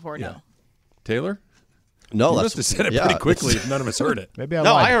heard it before, no. Taylor? No, you must have said it pretty quickly if none of us heard it. Maybe I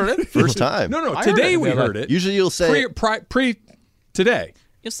lied. I heard it. First time. No, today we heard it. Usually you'll say... Today.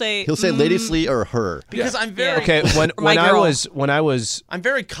 You'll say... He'll say Lady Slee or her. Because I'm very... Okay, when I was... I'm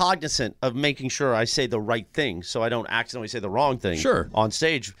very cognizant of making sure I say the right thing so I don't accidentally say the wrong thing on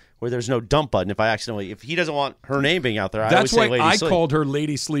stage where there's no dump button. If he doesn't want her name being out there, I always say Lady Slee. That's why I called her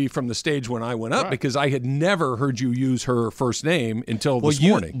Lady Slee from the stage when I went up because I had never heard you use her first name until this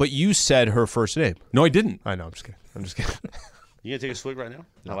morning. But you said her first name. No, I didn't. I know, I'm just kidding. You going to take a swig right now?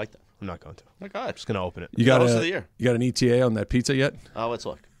 No. I like that. I'm not going to. Oh my God. I'm just going to open it. You got Most of the year. You got an ETA on that pizza yet? Let's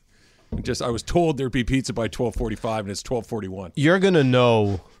look. I was told there'd be pizza by 12:45, and it's 12:41. You're going to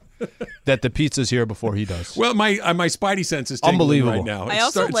know that the pizza's here before he does. Well, my spidey sense is tingling right now. I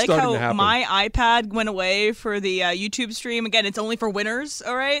also like how my iPad went away for the YouTube stream. Again, it's only for winners,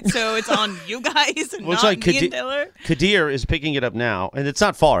 all right? So it's on you guys and not me and Taylor. Kadir is picking it up now, and it's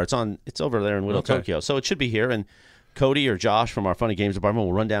not far. It's over there in Whittle, Tokyo. So it should be here, and Cody or Josh from our Funny Games department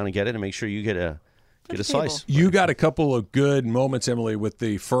will run down and get it and make sure you get a slice. You got a couple of good moments, Emily, with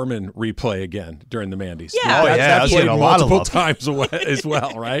the Furman replay again during the Mandy's. Yeah. That played multiple times as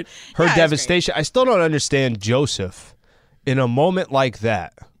well, right? Her devastation. I still don't understand Joseph in a moment like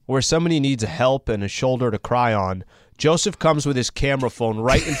that where somebody needs help and a shoulder to cry on. Joseph comes with his camera phone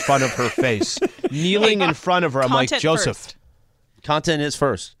right in front of her face, kneeling in front of her. I'm like, Joseph. First. Content is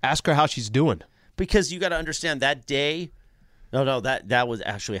first. Ask her how she's doing. Because you got to understand that day. No, that was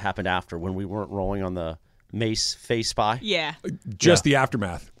actually happened after when we weren't rolling on the Mace face spy. Yeah. Just the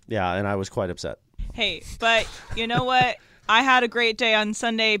aftermath. Yeah, and I was quite upset. Hey, but you know what? I had a great day on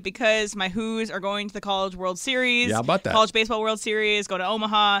Sunday because my Who's are going to the College World Series. Yeah, how about that? College Baseball World Series, go to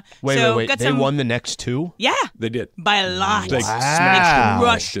Omaha. Wait. They won the next two? Yeah. They did. By a lot. They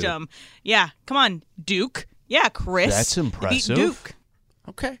crushed them. Yeah, come on, Duke. Yeah, Chris. That's impressive. Beat Duke.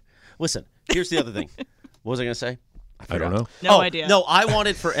 Okay. Listen, here's the other thing. What was I going to say? I don't know. No idea. No, I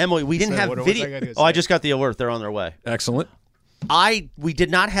wanted for Emily. We didn't have video. I just got the alert. They're on their way. Excellent. We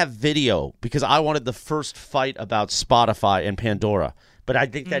did not have video because I wanted the first fight about Spotify and Pandora. But I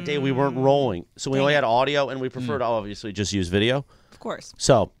think that day we weren't rolling. So we only had audio, and we preferred to obviously just use video. Of course.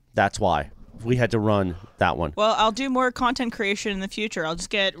 So that's why we had to run that one. Well, I'll do more content creation in the future. I'll just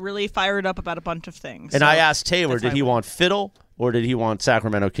get really fired up about a bunch of things. And I asked Taylor, did he want Fiddle or did he want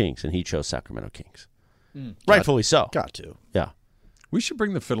Sacramento Kings? And he chose Sacramento Kings. Rightfully so. Got to. Yeah. We should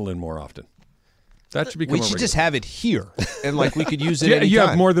bring the fiddle in more often. That should become. We should just have it here, and like we could use it. Yeah, anytime. you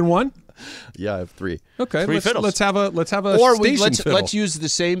have more than one. Yeah, I have 3. Okay, Three let's fiddles. have a Or station fiddle. let's use the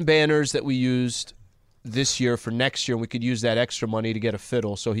same banners that we used this year for next year, and we could use that extra money to get a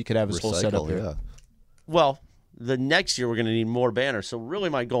fiddle, so he could have his whole setup here. Yeah. Well, the next year we're going to need more banners. So really,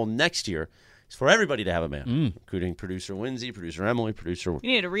 my goal next year is for everybody to have a banner, including producer Lindsay, producer Emily, producer.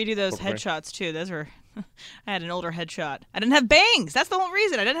 You need to redo those Okay. headshots too. Those were. I had an older headshot. I didn't have bangs. That's the whole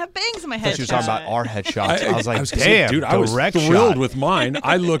reason. I didn't have bangs in my I thought headshot. you were talking about our headshots. I was like, gonna say, damn, dude, I was direct thrilled shot. with mine.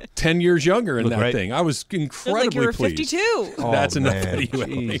 I looked 10 years younger in Look that great. thing. I was Feels incredibly like you were pleased. 52. That's enough man, for you,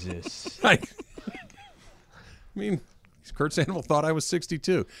 Emily. Jesus. I mean, Kurt Sandoval thought I was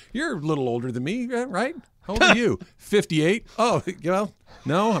 62. You're a little older than me, right? How old are you? 58? Oh, well,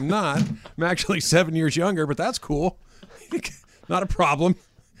 no, I'm not. I'm actually 7 years younger, but that's cool. Not a problem.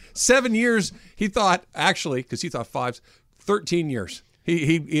 7 years, he thought, actually, because he thought 13 years.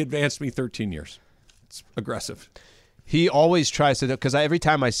 He advanced me 13 years. It's aggressive. He always tries to, because every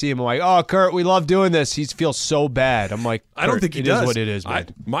time I see him, I'm like, oh, Kurt, we love doing this. He feels so bad. I'm like, I don't Kurt, think he it does. is what it is, man.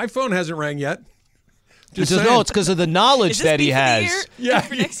 My phone hasn't rang yet. He says, no, it's because of the knowledge Is this that he beef of the has. year? Yeah.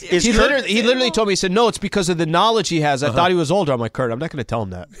 For next year? He literally told me, he said, no, it's because of the knowledge he has. I thought he was older. I'm like, Kurt, I'm not going to tell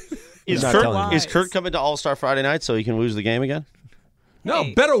him that. Is not Kurt, telling him. is Kurt coming to All-Star Friday night so he can lose the game again? No,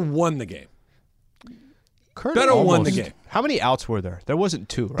 Hey. Beto won the game. Kurt Beto won the almost- game. How many outs were there? There wasn't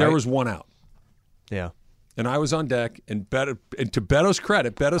 2, right? There was 1 out. Yeah. And I was on deck, and to Beto's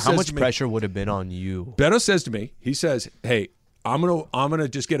credit, Beto says How much to me, pressure would have been on you? Beto says to me, he says, hey, I'm gonna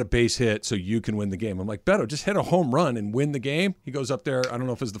just get a base hit so you can win the game. I'm like, Beto, just hit a home run and win the game. He goes up there, I don't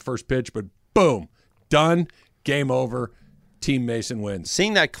know if it's the first pitch, but boom, done, game over, Team Mason wins.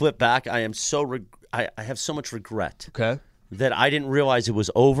 Seeing that clip back, I am so I have so much regret Okay. that I didn't realize it was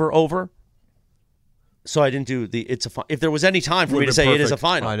over. So I didn't do the if there was any time for me to Would've say been it is a perfect.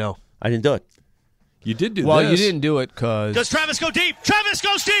 final. I know. I didn't do it. You did do Well, this. you didn't do it because Does Travis go deep? Travis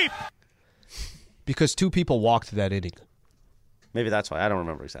goes deep! because 2 people walked that inning. Maybe that's why. I don't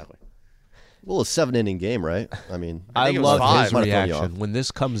remember exactly. Well, a 7-inning game, right? I mean, I think it was love 5. his Might have thrown you reaction off. when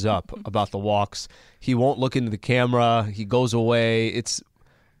this comes up about the walks. He won't look into the camera. He goes away. It's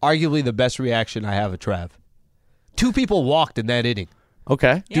arguably the best reaction I have of Trav. 2 people walked in that inning.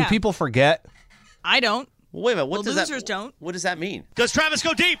 Okay. Do Yeah. people forget? I don't. Well, wait a minute. What The does losers that? don't. What does that mean? Does Travis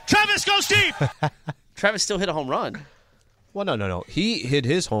go deep? Travis goes deep! Travis still hit a home run. Well, no. He hit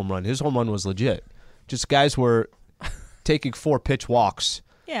his home run. His home run was legit. Just guys were taking 4-pitch walks.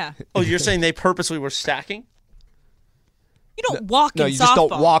 Yeah. Oh, you're saying they purposely were stacking? You don't walk No, in you softball. just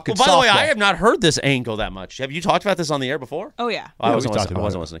don't walk in Well, by the way, softball. I have not heard this angle that much. Have you talked about this on the air before? Oh yeah. I Yeah, wasn't we've talked listening. I about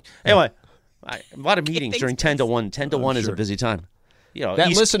wasn't it. listening. Anyway, a lot of meetings things during 10 to 1. 10 to 1 is a sure. busy time. You know, That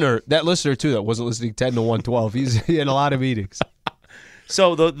East- listener too, that wasn't listening 10 to 112. He had a lot of meetings.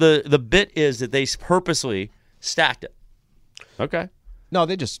 So the bit is that they purposely stacked it. Okay. No,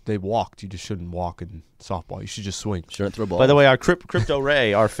 they walked. You just shouldn't walk in softball. You should just swing. Shouldn't throw balls. By the way, our Crypto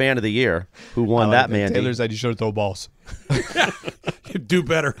Ray, our fan of the year, who won that mandate, Taylor said you shouldn't throw balls. You do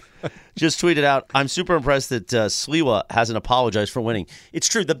better. just tweeted out, I'm super impressed that Sliwa hasn't apologized for winning. It's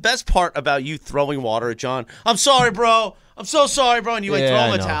true. The best part about you throwing water at John, I'm sorry, bro. I'm so sorry, bro. And you went throw I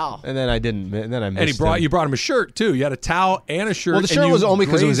him a know. towel. And then I didn't. And then I missed And him. you brought him a shirt too. You had a towel and a shirt. Well, the and shirt you was only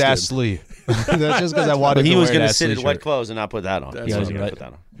because it was grazed Ash him. Lee. That's just because I wanted But he to was wear going an to Ash sit Lee in wet shirt. clothes and not put that on. That's He right. wasn't going Right. to put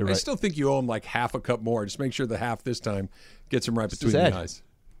that on. You're I right. still think you owe him like half a cup more. Just make sure the half this time gets him right between his the head. eyes.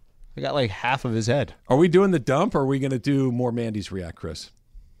 I got like half of his head. Are we doing the dump or are we going to do more Mandy's React, Chris?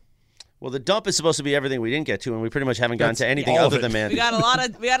 Well, the dump is supposed to be everything we didn't get to, and we pretty much haven't gotten That's to anything all of other it. than Mandy. We got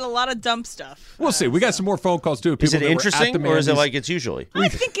a lot of dump stuff. We'll see. We got some more phone calls too. Is People it that were at interesting, the or is it Mandy's- like it's usually? I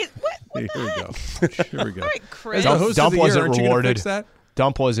think it. What Here we go. Here we go. All right, Chris. As the host Dump of the year, wasn't aren't you gonna rewarded. fix that?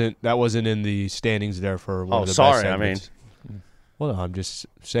 Dump wasn't in the standings there for one Oh, of the sorry, best I mean. segments. Well, no, I'm just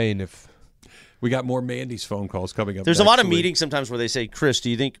saying if We got more Mandy's phone calls coming up. There's a next lot of week. meetings sometimes where they say, Chris, do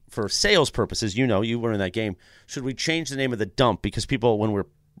you think for sales purposes, you were in that game, should we change the name of the dump? Because people, when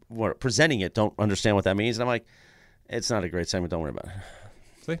we're presenting it, don't understand what that means. And I'm like, it's not a great segment. Don't worry about it.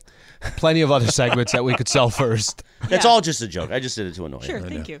 See? plenty of other segments that we could sell first. It's all just a joke. I just did it to annoy you. Sure,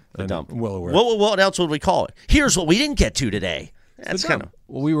 thank you. The dump. I'm well aware. What else would we call it? Here's what we didn't get to today. That's kind of.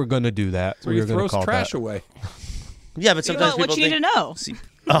 Well, we were going to do that. Where we he were going to throws call trash that. away. Yeah, but sometimes What people you need think. to know. See,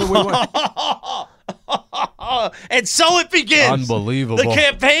 and so it begins. Unbelievable. The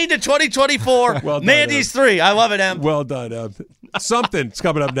campaign to 2024. Well done, Mandy's 3. I love it, Em. Well done, Em. Something's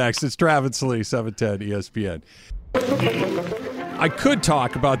coming up next. It's Travis Lee, 710 ESPN. I could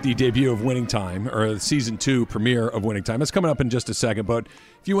talk about the debut of Winning Time, or the season 2 premiere of Winning Time. It's coming up in just a second, but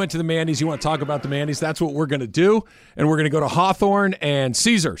if you went to the Mandy's, you want to talk about the Mandy's, that's what we're going to do. And we're going to go to Hawthorne and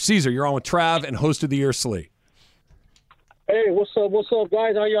Caesar. Caesar, you're on with Trav and host of the year, Slee. Hey, what's up,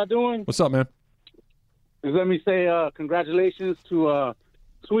 guys? How y'all doing? What's up, man? Just let me say congratulations to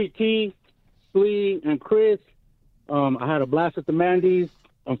Sweet Tea, Slee, and Chris. I had a blast at the Mandy's.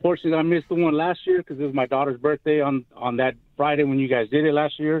 Unfortunately, I missed the one last year because it was my daughter's birthday on that Friday when you guys did it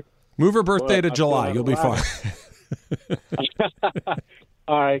last year. Move her birthday to July. You'll be fine.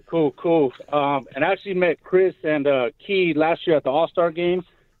 All right, cool. And I actually met Chris and Key last year at the All-Star Game,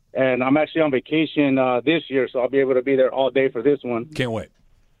 and I'm actually on vacation this year, so I'll be able to be there all day for this one. Can't wait.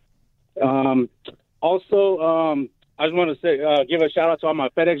 Also, I just want to say, give a shout-out to all my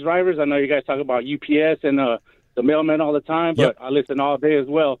FedEx drivers. I know you guys talk about UPS and the mailman all the time, but I listen all day as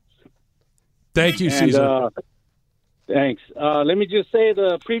well. Thank you, Caesar. Thanks. Let me just say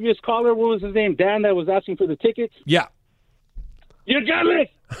the previous caller, what was his name? Dan, that was asking for the tickets? Yeah. You're jealous!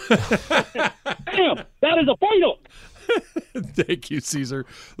 Damn, that is a final! Thank you, Caesar.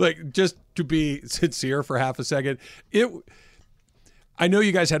 Like, just to be sincere for half a second, I know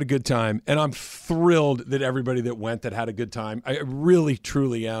you guys had a good time, and I'm thrilled that everybody that went that had a good time. I really,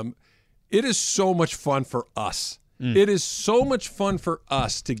 truly am. It is so much fun for us. It is so much fun for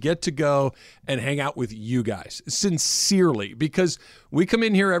us to get to go and hang out with you guys, sincerely, because we come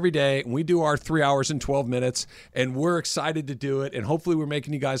in here every day and we do our 3 hours and 12 minutes, and we're excited to do it, and hopefully we're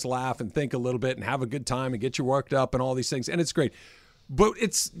making you guys laugh and think a little bit and have a good time and get you worked up and all these things, and it's great. But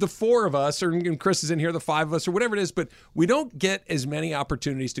it's the 4 of us, or Chris is in here, the 5 of us, or whatever it is, but we don't get as many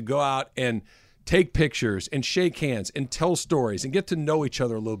opportunities to go out and take pictures and shake hands and tell stories and get to know each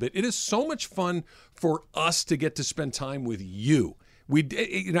other a little bit. It is so much fun for us to get to spend time with you.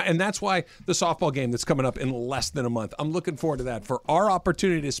 And that's why the softball game that's coming up in less than a month, I'm looking forward to that. For our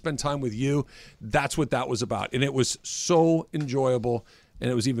opportunity to spend time with you, that's what that was about. And it was so enjoyable, and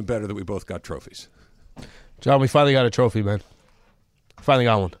it was even better that we both got trophies. John, we finally got a trophy, man. Finally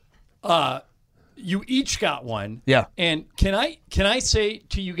got one. You each got one. Yeah. And can I say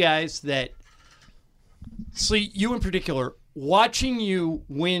to you guys that, Slee, you in particular, watching you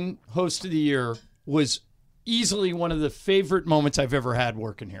win Host of the Year was easily one of the favorite moments I've ever had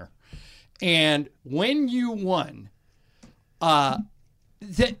working here. And when you won,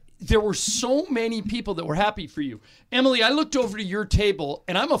 there were so many people that were happy for you. Emily, I looked over to your table,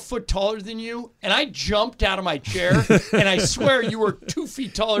 and I'm a foot taller than you, and I jumped out of my chair, and I swear you were 2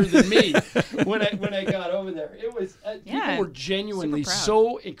 feet taller than me when I got over there. It was people were genuinely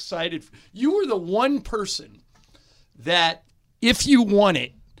so excited. You were the one person that, if you won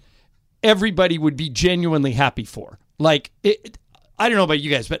it, everybody would be genuinely happy for. Like, I don't know about you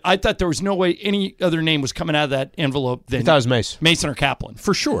guys, but I thought there was no way any other name was coming out of that envelope than I thought it was Mace. Mason or Kaplan.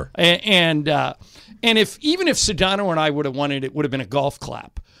 For sure. And if Sedano and I would have won it, it would have been a golf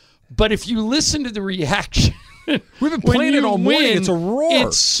clap. But if you listen to the reaction, we've been playing it all morning. It's a roar.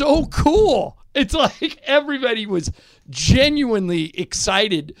 It's so cool. It's like everybody was genuinely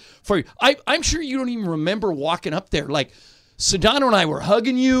excited for you. I'm sure you don't even remember walking up there. Like, Sedano and I were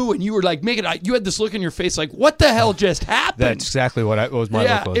hugging you, and you were like you had this look in your face like, what the hell just happened? That's exactly what was my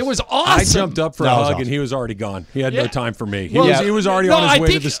look was. It was awesome. I jumped up for a hug, and he was already gone. He had no time for me. He was already on his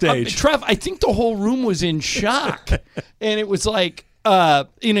way to the stage. Trev, I think the whole room was in shock, and it was like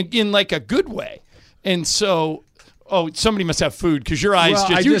in like a good way. And so, somebody must have food because your eyes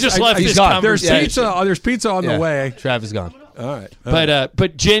left this conversation. There's pizza on the way. Trav is gone. All right.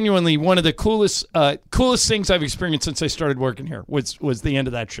 But genuinely, one of the coolest things I've experienced since I started working here was the end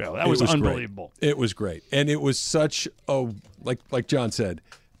of that show. That was unbelievable. Great. It was great, and it was such like John said,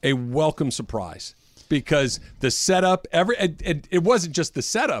 a welcome surprise, because the setup it wasn't just the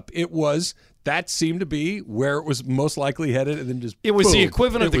setup. It was that seemed to be where it was most likely headed, and then just it was boom. The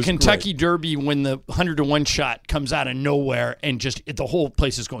equivalent of the Kentucky great. Derby when the 100-to-1 shot comes out of nowhere and just the whole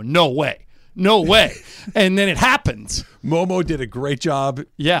place is going no way. And then it happens. Momo did a great job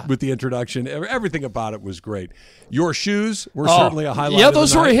with the introduction. Everything about it was great. Your shoes were certainly a highlight. Yeah,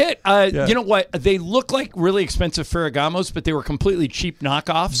 those were a hit. You know what? They look like really expensive Ferragamos, but they were completely cheap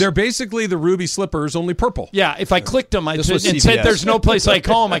knockoffs. They're basically the ruby slippers, only purple. Yeah, if I clicked them and said there's no place like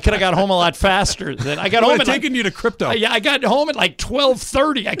home, I could have got home a lot faster. Than I got home at taken you to crypto. I got home at like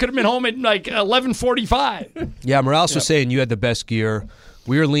 12:30. I could have been home at like 11:45. Yeah, Morales was saying you had the best gear.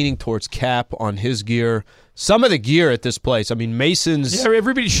 We were leaning towards Cap on his gear. Some of the gear at this place, I mean, Mason's. Yeah,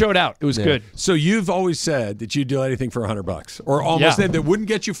 everybody showed out. It was good. So you've always said that you'd do anything for $100, or almost that wouldn't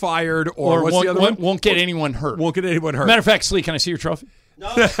get you fired, or what's the other one? Won't get anyone hurt. Won't get anyone hurt. Matter of fact, Slee, can I see your trophy?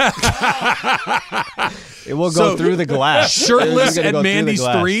 It will go through the glass. Shirtless It's gonna at go through the Mandy's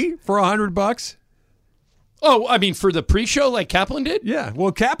glass. 3 for $100. Oh, I mean, for the pre-show like Kaplan did? Yeah.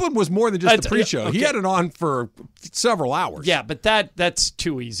 Well, Kaplan was more than just the pre-show. He okay. had it on for several hours. Yeah, but that's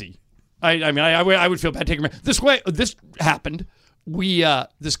too easy. I would feel bad taking this happened.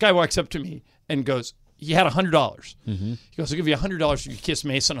 This guy walks up to me and goes, he had $100. Mm-hmm. He goes, I'll give you $100 if you kiss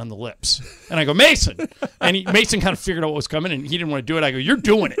Mason on the lips. And I go, Mason. And Mason kind of figured out what was coming, and he didn't want to do it. I go, you're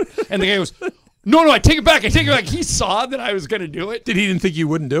doing it. And the guy goes, no, I take it back. He saw that I was going to do it. He didn't think you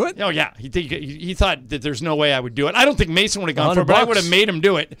wouldn't do it? Oh, yeah. He thought that there's no way I would do it. I don't think Mason would have gone for it, but I would have made him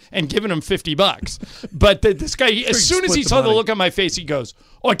do it and given him $50. But this guy, as soon as he saw the look on my face, he goes,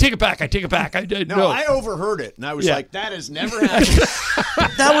 oh, I take it back. No, I overheard it, and I was like, that has never happened.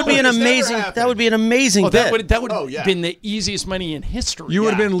 That would be an amazing. That would be an amazing bit. That would have been the easiest money in history. You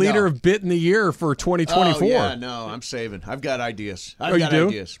would have been leader of Bit in the Year for 2024. Oh, yeah, no, I'm saving. I've got ideas. You do?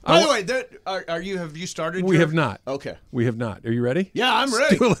 Ideas. By the way, have you started? We have not. Okay. We have not. Are you ready? Yeah, I'm Let's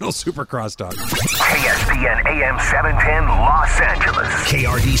ready. do a little Supercross talk. KSPN AM 710 Los Angeles.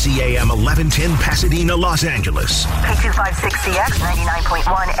 KRDC AM 1110 Pasadena, Los Angeles. K256CX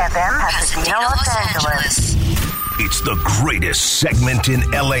 99.1 FM Pasadena, Los Angeles. It's the greatest segment in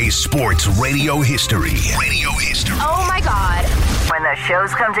LA sports radio history. Oh my God. When the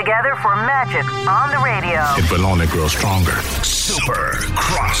shows come together for magic on the radio. It will only grow stronger. Super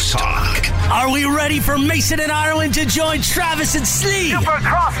Crosstalk. Are we ready for Mason and Ireland to join Travis and Slee? Super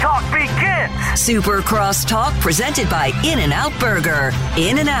Crosstalk begins. Super Crosstalk presented by In-N-Out Burger.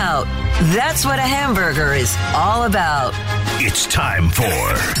 In-N-Out. That's what a hamburger is all about. It's time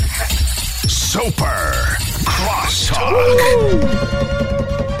for Super Crosstalk.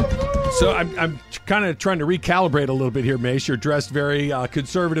 So I'm kind of trying to recalibrate a little bit here, Mace. You're dressed very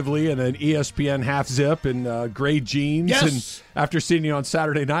conservatively in an ESPN half zip and gray jeans. Yes. And after seeing you on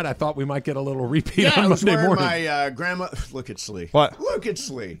Saturday night, I thought we might get a little repeat on I was Monday wearing morning. my grandma. Look at Slee. What? Look at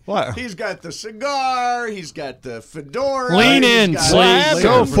Slee. What? He's got the cigar. He's got the fedora. Lean he's in, got Slee. the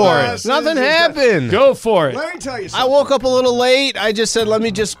Go for sunglasses, it. Nothing he's got- happened. Go for it. Let me tell you I something. woke up a little late. I just said, let me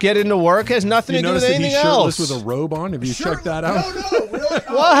just get into work. It has nothing You to do with notice that anything he's shirtless else. with a robe on? Have you checked that out? No, really?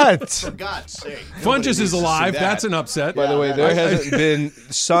 What? For God's sake. Funches is Nobody needs to see alive. that. That's an upset. By the way, there hasn't been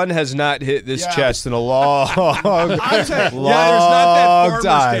sun has not hit this Yeah. chest in a long, I'll tell you, long there's not that farmer's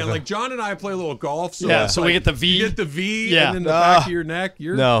time. stand. Like John and I play a little golf. So Yeah, it's so we get the V. You get the V, Yeah. and then the back of your neck.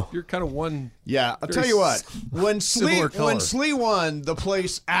 You're No. you're kind of one. Yeah, I'll very tell you what. When similar color. Slee won, the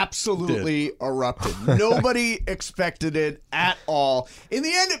place absolutely erupted. Nobody expected it at all. In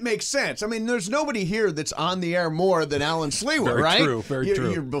the end, it makes sense. I mean, there's nobody here that's on the air more than Alan Sleewer, Very right? true, very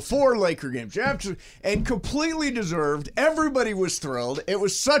true. You're before Laker games. You absolutely, and completely deserved. Everybody was thrilled. It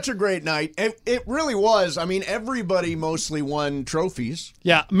was such a great night. It really was. I mean, everybody mostly won trophies.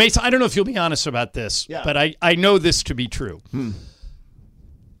 Yeah, Mason, I don't know if you'll be honest about this, Yeah. but I know this to be true.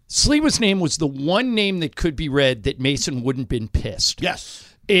 Sleewa's name was the one name that could be read that Mason wouldn't been pissed. Yes.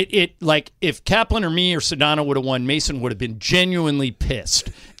 It like if Kaplan or me or Sedano would have won, Mason would have been genuinely pissed.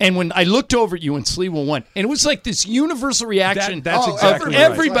 And when I looked over at you and Sleewa won, and it was like this universal reaction. That's exactly right.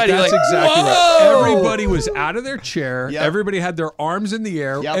 Everybody That's like, exactly right. whoa! Everybody was out of their chair. Yep. Everybody had their arms in the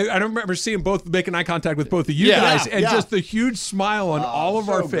air. Yep. I remember seeing both making eye contact with both of you Yeah. guys, Yeah. and Yeah. just the huge smile on all of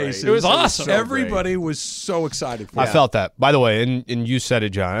so our great. faces. It was awesome. So Everybody was so excited for I it. felt that. By the way, and you said it,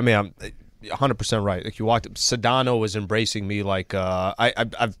 John. I mean, I'm 100% right. Like you walked up, Sedano was embracing me like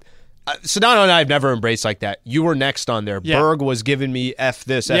I've. Sedano and I have never embraced like that. You were next on there. Yeah. Berg was giving me F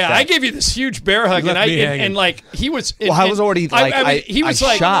this, F Yeah, that. I gave you this huge bear hug, You and left me hanging. and like he was. Well, I was already, like, he was I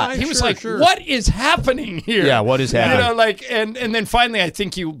like shot. he was Sure, like, sure. what is happening here? Yeah, what is happening? You know, like and then finally, I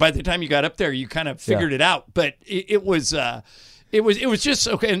think you by the time you got up there, you kind of figured it out. But it was. It was just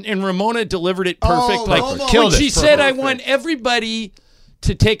okay, and Ramona delivered it perfect. Like Ramona. Killed when she it. said, "I Perfect. want everybody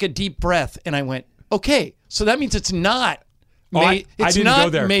to take a deep breath," and I went, "Okay, so that means it's not." I It's didn't not go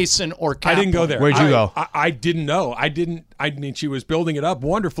there. Mason or Kaplan. I didn't go there. Where'd you go? I didn't know. I mean, she was building it up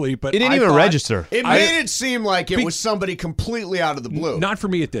wonderfully, but It didn't I even thought- register. It made it seem like it was somebody completely out of the blue. Not for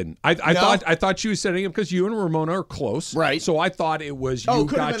me, it didn't. I thought she was setting it because you and Ramona are close, Right. So I thought it was. Oh, you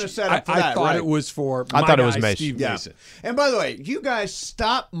could have got been a setup for I that, thought right. it was for. I my thought it was guy, Mason. Steve Yeah. Mason. And by the way, you guys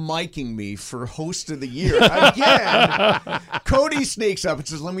stop miking me for host of the year. Again, Cody sneaks up and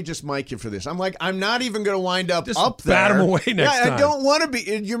says, let me just mic you for this. I'm like, I'm not even going to wind up Just up there. bat him away next I time. don't want to be.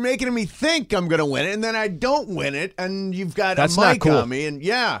 You're making me think I'm going to win it, and then I don't win it, and you've got That's a not mic cool. on me. And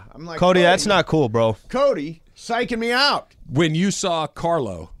yeah, I'm like, Cody, that's not cool, bro. Cody psyching me out. When you saw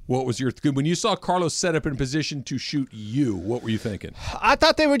Carlo, what was your when you saw Carlo set up in position to shoot you? What were you thinking? I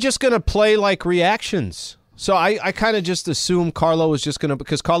thought they were just going to play like reactions. So I kind of just assumed Carlo was just going to,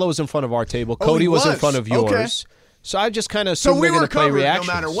 because Carlo was in front of our table. Cody was in front of yours. Okay. So I just kind of assumed So we they're going were to play covered reactions.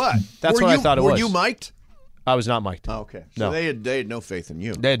 no matter what. That's Were what I you- thought it were was. you mic'd? I was not mic'd. Oh, okay. So No. they had no faith in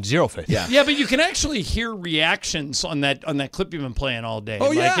you. They had zero faith. Yeah. Yeah, but you can actually hear reactions on that clip you've been playing all day.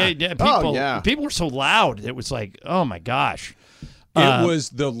 Oh, yeah. People were so loud. It was like, oh my gosh. It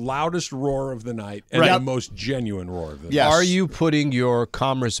was the loudest roar of the night and Right. the most genuine roar of the night. Yes. Are you putting your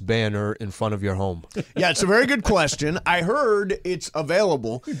Commerce banner in front of your home? Yeah, it's a very good question. I heard it's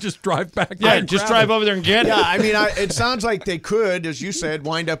available. Just drive back. Yeah, just drive over there and get it. Yeah, I mean, it sounds like they could, as you said,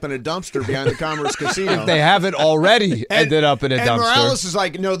 wind up in a dumpster behind the Commerce Casino. If they haven't already ended up in a and dumpster. Morales is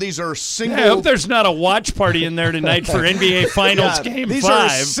like, no, these are single. I hope there's not a watch party in there tonight for NBA Finals Game these 5. are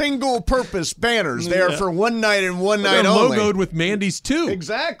single-purpose banners. They are Yeah. for one night and one They're night only. logoed with Mandy's too.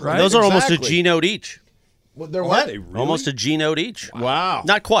 Exactly. Right? Those are almost a Exactly. G note each. Well, they're what? They really? Almost a G note each. Wow.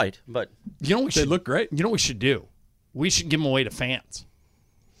 Not quite, but You know what we They should look great. You know what we should do? We should give them away to fans.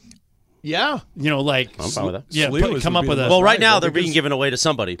 Yeah. You know, like I'm fine with that. Yeah, Sleeveless come would up be with the a. most well, right Right, now well, they're being because- given away to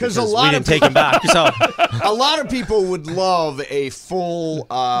somebody Because because a lot we of didn't take them back. So A lot of people would love a full.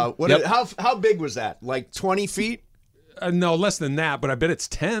 Yep. How big was that? Like 20 feet? No, less than that, but I bet it's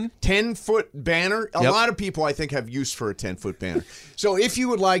 10. 10-foot banner. A Yep. lot of people, I think, have use for a 10-foot banner. So if you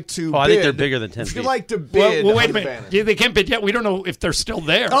would like to, I bid, think they're bigger than 10 If you'd feet. like to bid, Well, wait a on the minute. banner. Yeah, they can't bid yet. We don't know if they're still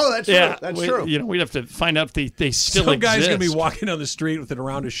there. Oh, that's yeah, true. That's true. You know, we'd have to find out if they still Some exist. guy's going to be walking down the street with it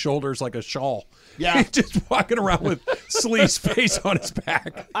around his shoulders like a shawl. Yeah. Just walking around with Slee's face on his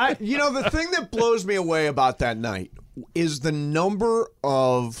back. The thing that blows me away about that night is the number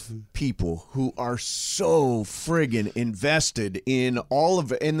of people who are so friggin' invested in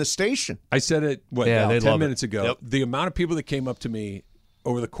in the station. I said it, Yeah, they 10 love it. minutes ago. Yep. The amount of people that came up to me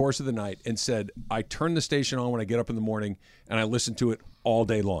over the course of the night and said, I turn the station on when I get up in the morning and I listen to it all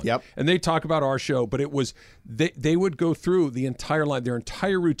day long. Yep. And they talk about our show, but it was they would go through the entire line, their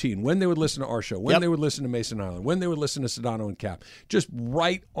entire routine, when they would listen to our show, when Yep. they would listen to Mason Island, when they would listen to Sedano and Cap, just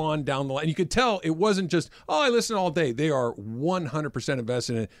right on down the line. You could tell it wasn't just, I listen all day. They are 100%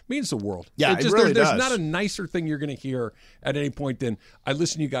 invested in it. It means the world. Yeah, it just, really there's does. not a nicer thing you're going to hear at any point than I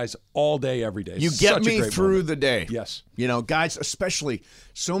listen to you guys all day, every day. You It's get such a me great through moment. the day. Yes. Guys, especially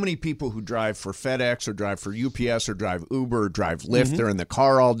so many people who drive for FedEx or drive for UPS or drive Uber or drive Lyft. Mm-hmm. They're in the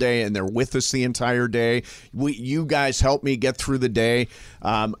car all day and they're with us the entire day. You guys help me get through the day.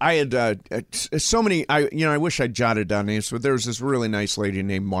 I had so many. I wish I jotted down names, but there was this really nice lady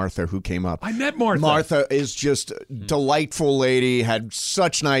named Martha who came up. I met Martha. Martha is just a delightful lady. Had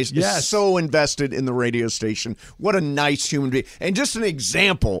such nice. Yes. So invested in the radio station. What a nice human being, and just an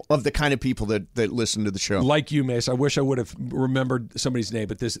example of the kind of people that listen to the show. Like you, Mace, I wish I would have remembered somebody's name,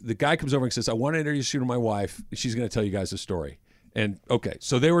 but the guy comes over and says, I want to introduce you to my wife. She's going to tell you guys a story. And okay,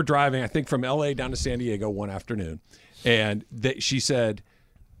 so they were driving, I think, from LA down to San Diego one afternoon, and she said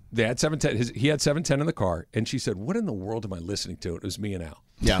they had 710. He had 710 in the car, and she said, "What in the world am I listening to?" It was me and Al.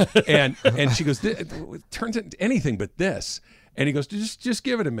 Yeah, and she goes, "It turns into anything but this." And he goes, "Just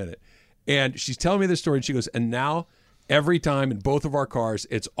give it a minute." And she's telling me this story, and she goes, "And now." Every time in both of our cars,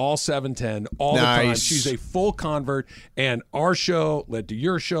 it's all 710 all the time. Nice. She's a full convert, and our show led to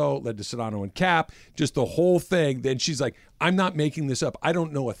your show, led to Sedano and Cap, just the whole thing. Then she's like, I'm not making this up. I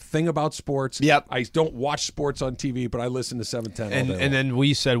don't know a thing about sports. Yep. I don't watch sports on TV, but I listen to 710 all day long. And then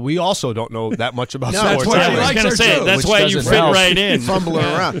we said we also don't know that much about No, sports. that's what I was likes going to our say. show, That's which why you doesn't fit help. right in. Fumbling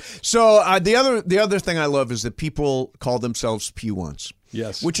around. So the other thing I love is that people call themselves P1s.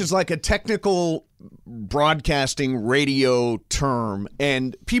 Yes. Which is like a technical broadcasting radio term,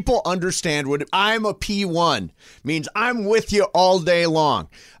 and people understand what I'm a P1 means. I'm with you all day long.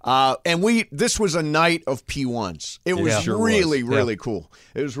 And this was a night of P1s. It was sure really, was. really cool.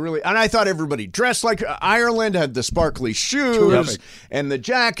 It was really, and I thought everybody dressed like Ireland, had the sparkly shoes Terrific. and the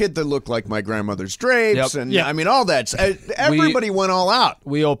jacket that looked like my grandmother's drapes, Yep. and Yeah. I mean all that. Everybody went all out.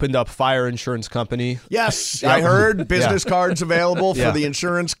 We opened up fire insurance company. Yes, I heard business cards available for Yeah. the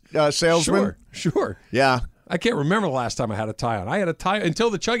insurance salesman. Sure. Yeah. I can't remember the last time I had a tie on. I had a tie until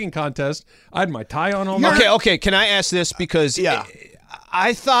the chugging contest. I had my tie on all night. Okay. Can I ask this? Because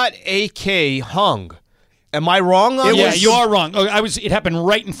I thought AK hung. Am I wrong on Yeah, this? you are wrong. Oh, it happened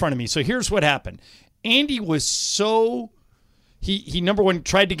right in front of me. So here's what happened. Andy was so he number one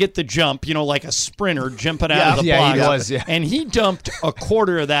tried to get the jump, like a sprinter jumping out of the Yeah, box. he was, yeah. And he dumped a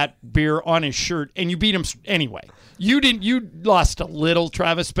quarter of that beer on his shirt, and you beat him anyway. You lost a little,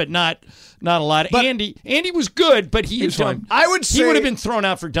 Travis, but not a lot. But- Andy was good, but he was fine. I would he say- would have been thrown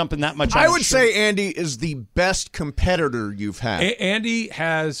out for dumping that much. On I his would shirt. say Andy is the best competitor you've had. Andy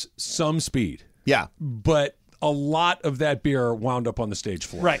has some speed. Yeah. But a lot of that beer wound up on the stage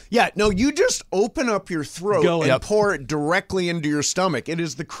floor. Right. Yeah, no, you just open up your throat Go and in. pour it directly into your stomach. It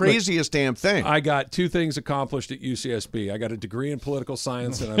is the craziest damn thing. I got 2 things accomplished at UCSB. I got a degree in political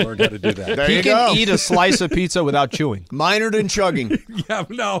science, and I learned how to do that. There He you can go. eat a slice of pizza without chewing. Minored in chugging. Yeah,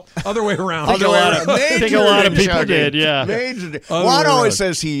 no, other way around. Other way around. I think a Majored lot in of people chugging. did, yeah. Majored. Other Juan way always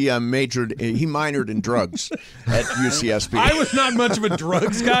around. says he minored in drugs at UCSB. I was not much of a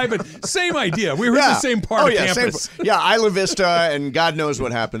drugs guy, but same idea. We were in the same part of campus. Isla Vista, and God knows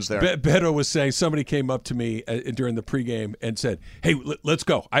what happens there. Beto was saying somebody came up to me during the pregame and said, "Hey, let's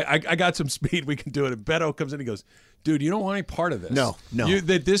go. I got some speed. We can do it." And Beto comes in and he goes, "Dude, you don't want any part of this. No.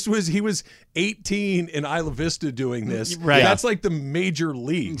 He was 18 in Isla Vista doing this. Right. That's like the major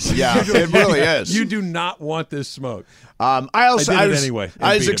leagues. Yeah, it really is. You do not want this smoke." I did it anyway and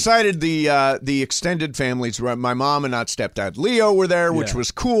I was beat him. excited. The extended families, my mom and not stepdad Leo were there, which Yeah.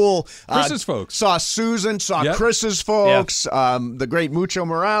 was cool. Chris's folks. Saw Susan, saw Yep. Chris's folks, the great Mucho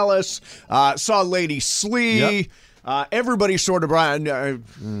Morales, saw Lady Slee. Yep. Everybody sort of.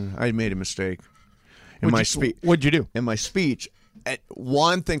 I made a mistake in my speech. What'd you do? In my speech.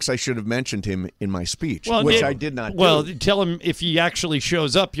 Juan thinks I should have mentioned him in my speech, Well, which yeah. I did not Well, do. tell him if he actually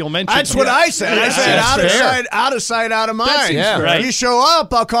shows up, you'll mention That's him. what I said. I said That's out of fair. sight, out of mind. Yeah, right. You show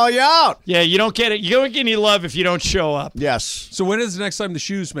up, I'll call you out. Yeah, you don't get it. You don't get any love if you don't show up. Yes. So when is the next time the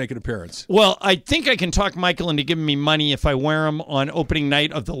shoes make an appearance? Well, I think I can talk Michael into giving me money if I wear them on opening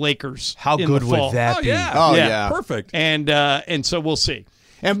night of the Lakers. How in good the would fall. that Oh be? yeah. Oh, Yeah. yeah. Perfect. And so we'll see.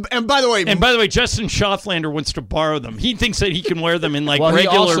 And by the way, Justin Schafflander wants to borrow them. He thinks that he can wear them in like Well, he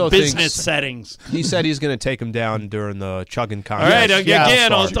regular also business thinks- settings. He said he's going to take him down during the chugging All contest. right,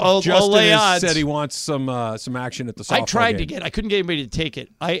 again, I'll Justin lay has odds. said he wants some action at the softball I tried to game. get. I couldn't get anybody to take it.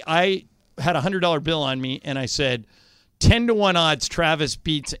 I had a $100 bill on me, and I said, 10-1 odds. Travis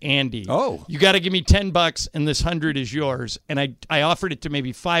beats Andy. Oh. You got to give me $10, and this 100 is yours. And I offered it to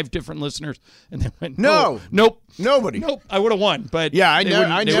maybe 5 different listeners, and they went, No. nope, nobody. nope. I would have won, but Yeah, I they know-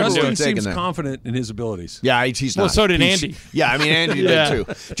 wouldn't- I they never wouldn't do would've it. Justin taken seems that. confident in his abilities. Yeah, he's not. Well, so did He's- Andy. Yeah, I mean, Andy Yeah. did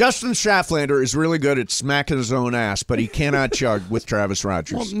too. Justin Schafflander is really good at smacking his own ass, but he cannot chug with Travis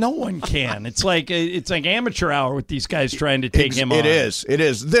Rogers. Well, no one can. It's like amateur hour with these guys trying to take him on. It is. It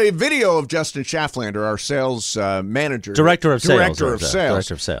is. The video of Justin Schafflander, our sales manager, Director of sales, Director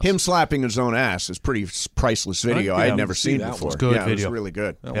of sales. Him slapping his own ass is pretty priceless video. I had never seen that before. one. Good yeah, video. It was really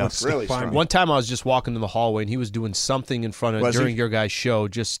good. Yeah. Really strong. One time I was just walking in the hallway and he was doing something in front of Was he? during your guys' show,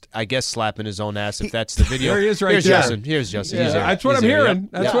 just I guess slapping his own ass. If that's the video, There he is right Here's there. Justin. Here's Justin. Yeah, He's there. that's what He's I'm there. hearing.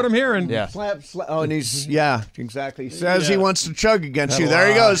 Yep. That's Yeah. what I'm hearing. Yeah. Slap. Oh, and he's exactly. He says he Yeah. wants to chug against Had you. a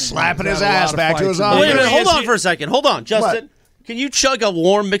There he lot- goes, slapping had his a lot ass of back to his fights in arm. the Wait a minute. Yes, Hold on he- for a second. Hold on, Justin. Can you chug a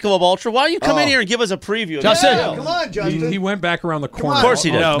warm Michelob Ultra? Why don't you come in here and give us a preview? of Justin. the show? Come on, Justin. He went back around the corner. Of course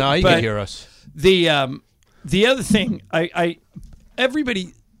he did. No, he but can hear us. The other thing,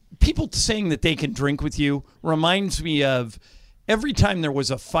 everybody, people saying that they can drink with you reminds me of every time there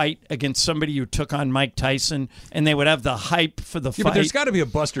was a fight against somebody who took on Mike Tyson, and they would have the hype for the Yeah, fight. but there's got to be a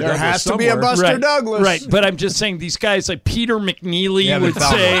Buster There Douglas has to be a somewhere. Buster Douglas. Right, but I'm just saying these guys like Peter McNeely Yeah, would we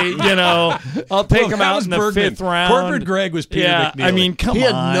found say, I'll take Well, him that out was in the Bergman. 5th round. Corporate Greg was Peter yeah, McNeely. I mean, come He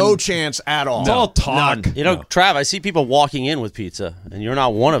on. had no chance at all. It's all talk. You know, Trav, I see people walking in with pizza, and you're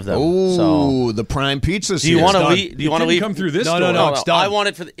not one of them. So, Oh, the prime pizza. do you want to to leave? Do you want to didn't leave? come through this No, door. no, it's done. I want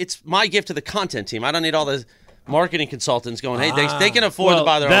it for. It's my gift to the content team. I don't need all the marketing consultants going. Hey, they can afford to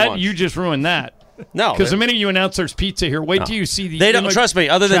buy their that own lunch. you just ruined that. No, Because the they're- minute you announce there's pizza here, wait till you see the. they don't trust me.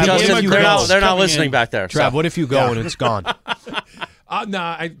 Other than Trav, Justin, if you they're go- not coming listening in. back there. Trav, So- what if you go and it's gone? I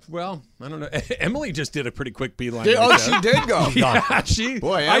don't know. Emily just did a pretty quick beeline. Oh, like she that. did go. Yeah, she.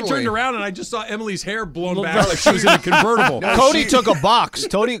 Boy, I Emily. turned around and I just saw Emily's hair blown back like she was in a convertible. Cody took a box.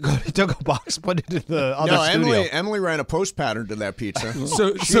 Cody took a box, put it in the other No, studio. Emily ran a post pattern to that pizza.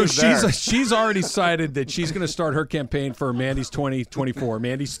 So was there. she's already decided that she's going to start her campaign for Mandy's 2024,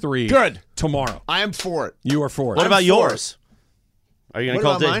 Mandy's 3. Good. Tomorrow. I am for it. You are for it. What about for yours? Are you going to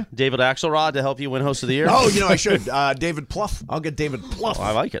What call about mine? David Axelrod to help you win Host of the Year? Oh, I should. David Pluff. I'll get David Pluff.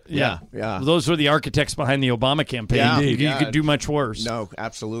 I like it. Yeah. Well, those were the architects behind the Obama campaign. Yeah, You could do much worse. No,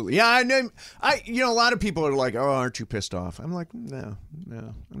 absolutely. Yeah, I know. A lot of people are like, "Oh, aren't you pissed off?" I'm like, "No,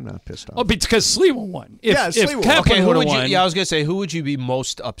 I'm not pissed off." Oh, because Sliwa won. If Sliwa Kaplan won. Okay, who would would have you? won, Yeah, I was gonna say, who would you be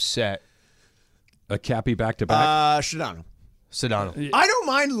most upset? A Cappy back-to-back? Shadano. Sedano. I don't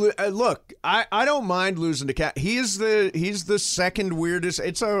mind. Look, I don't mind losing to Cap. He's the second weirdest.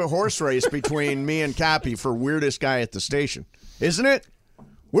 It's a horse race between me and Cappy for weirdest guy at the station, isn't it?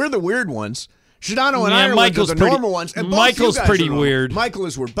 We're the weird ones. Shadano and Yeah, Ireland Michael's are the pretty- normal ones. And both Michael's you guys pretty are normal. weird. Michael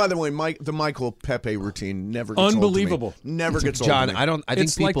is weird. By the way, the Michael Pepe routine never gets Unbelievable. old to me. Never gets John, old to me. I think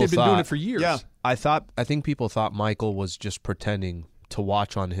It's people like they've been thought, doing it for years. Yeah. I think people thought Michael was just pretending to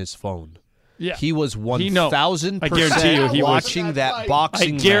watch on his phone. Yeah. He was He know. 1,000% I guarantee you he was- watching that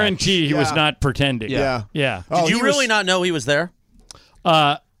boxing I guarantee match. he was Yeah. not pretending. Yeah. Yeah. Did you really not know he was there?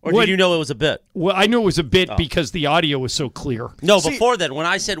 Or what- did you know it was a bit? Well, I knew it was a bit because the audio was so clear. No, before that, when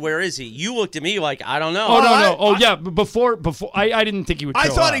I said, where is he? You looked at me like, I don't know. Oh, no. Oh, yeah. But before I didn't think he would I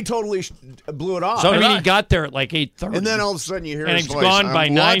show thought up. he totally blew it off. So I did mean, I. he got there at like 8:30. And then all of a sudden you hear And his it's voice. gone by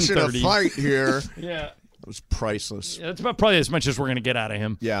I'm watching a 9:30. fight here. Yeah. It was priceless. That's about probably as much as we're going to get out of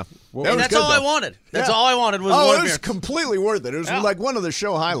him. Yeah. And That was that's good, all I though. wanted. That's Yeah. all I wanted was Oh, one it was appearance. completely worth it. It was like one of the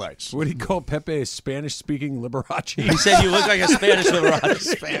show highlights. What do you call Pepe a Spanish-speaking Liberace? He said you look like a Spanish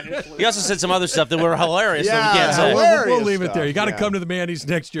Liberace. He also said some other stuff that were hilarious that we can't say. We'll leave it there. You got to come to the Mandy's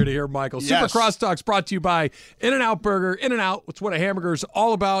next year to hear Michael. Super Yes. Crosstalks brought to you by In-N-Out Burger. In-N-Out, it's what a hamburger is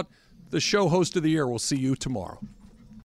all about. The show host of the year. We'll see you tomorrow.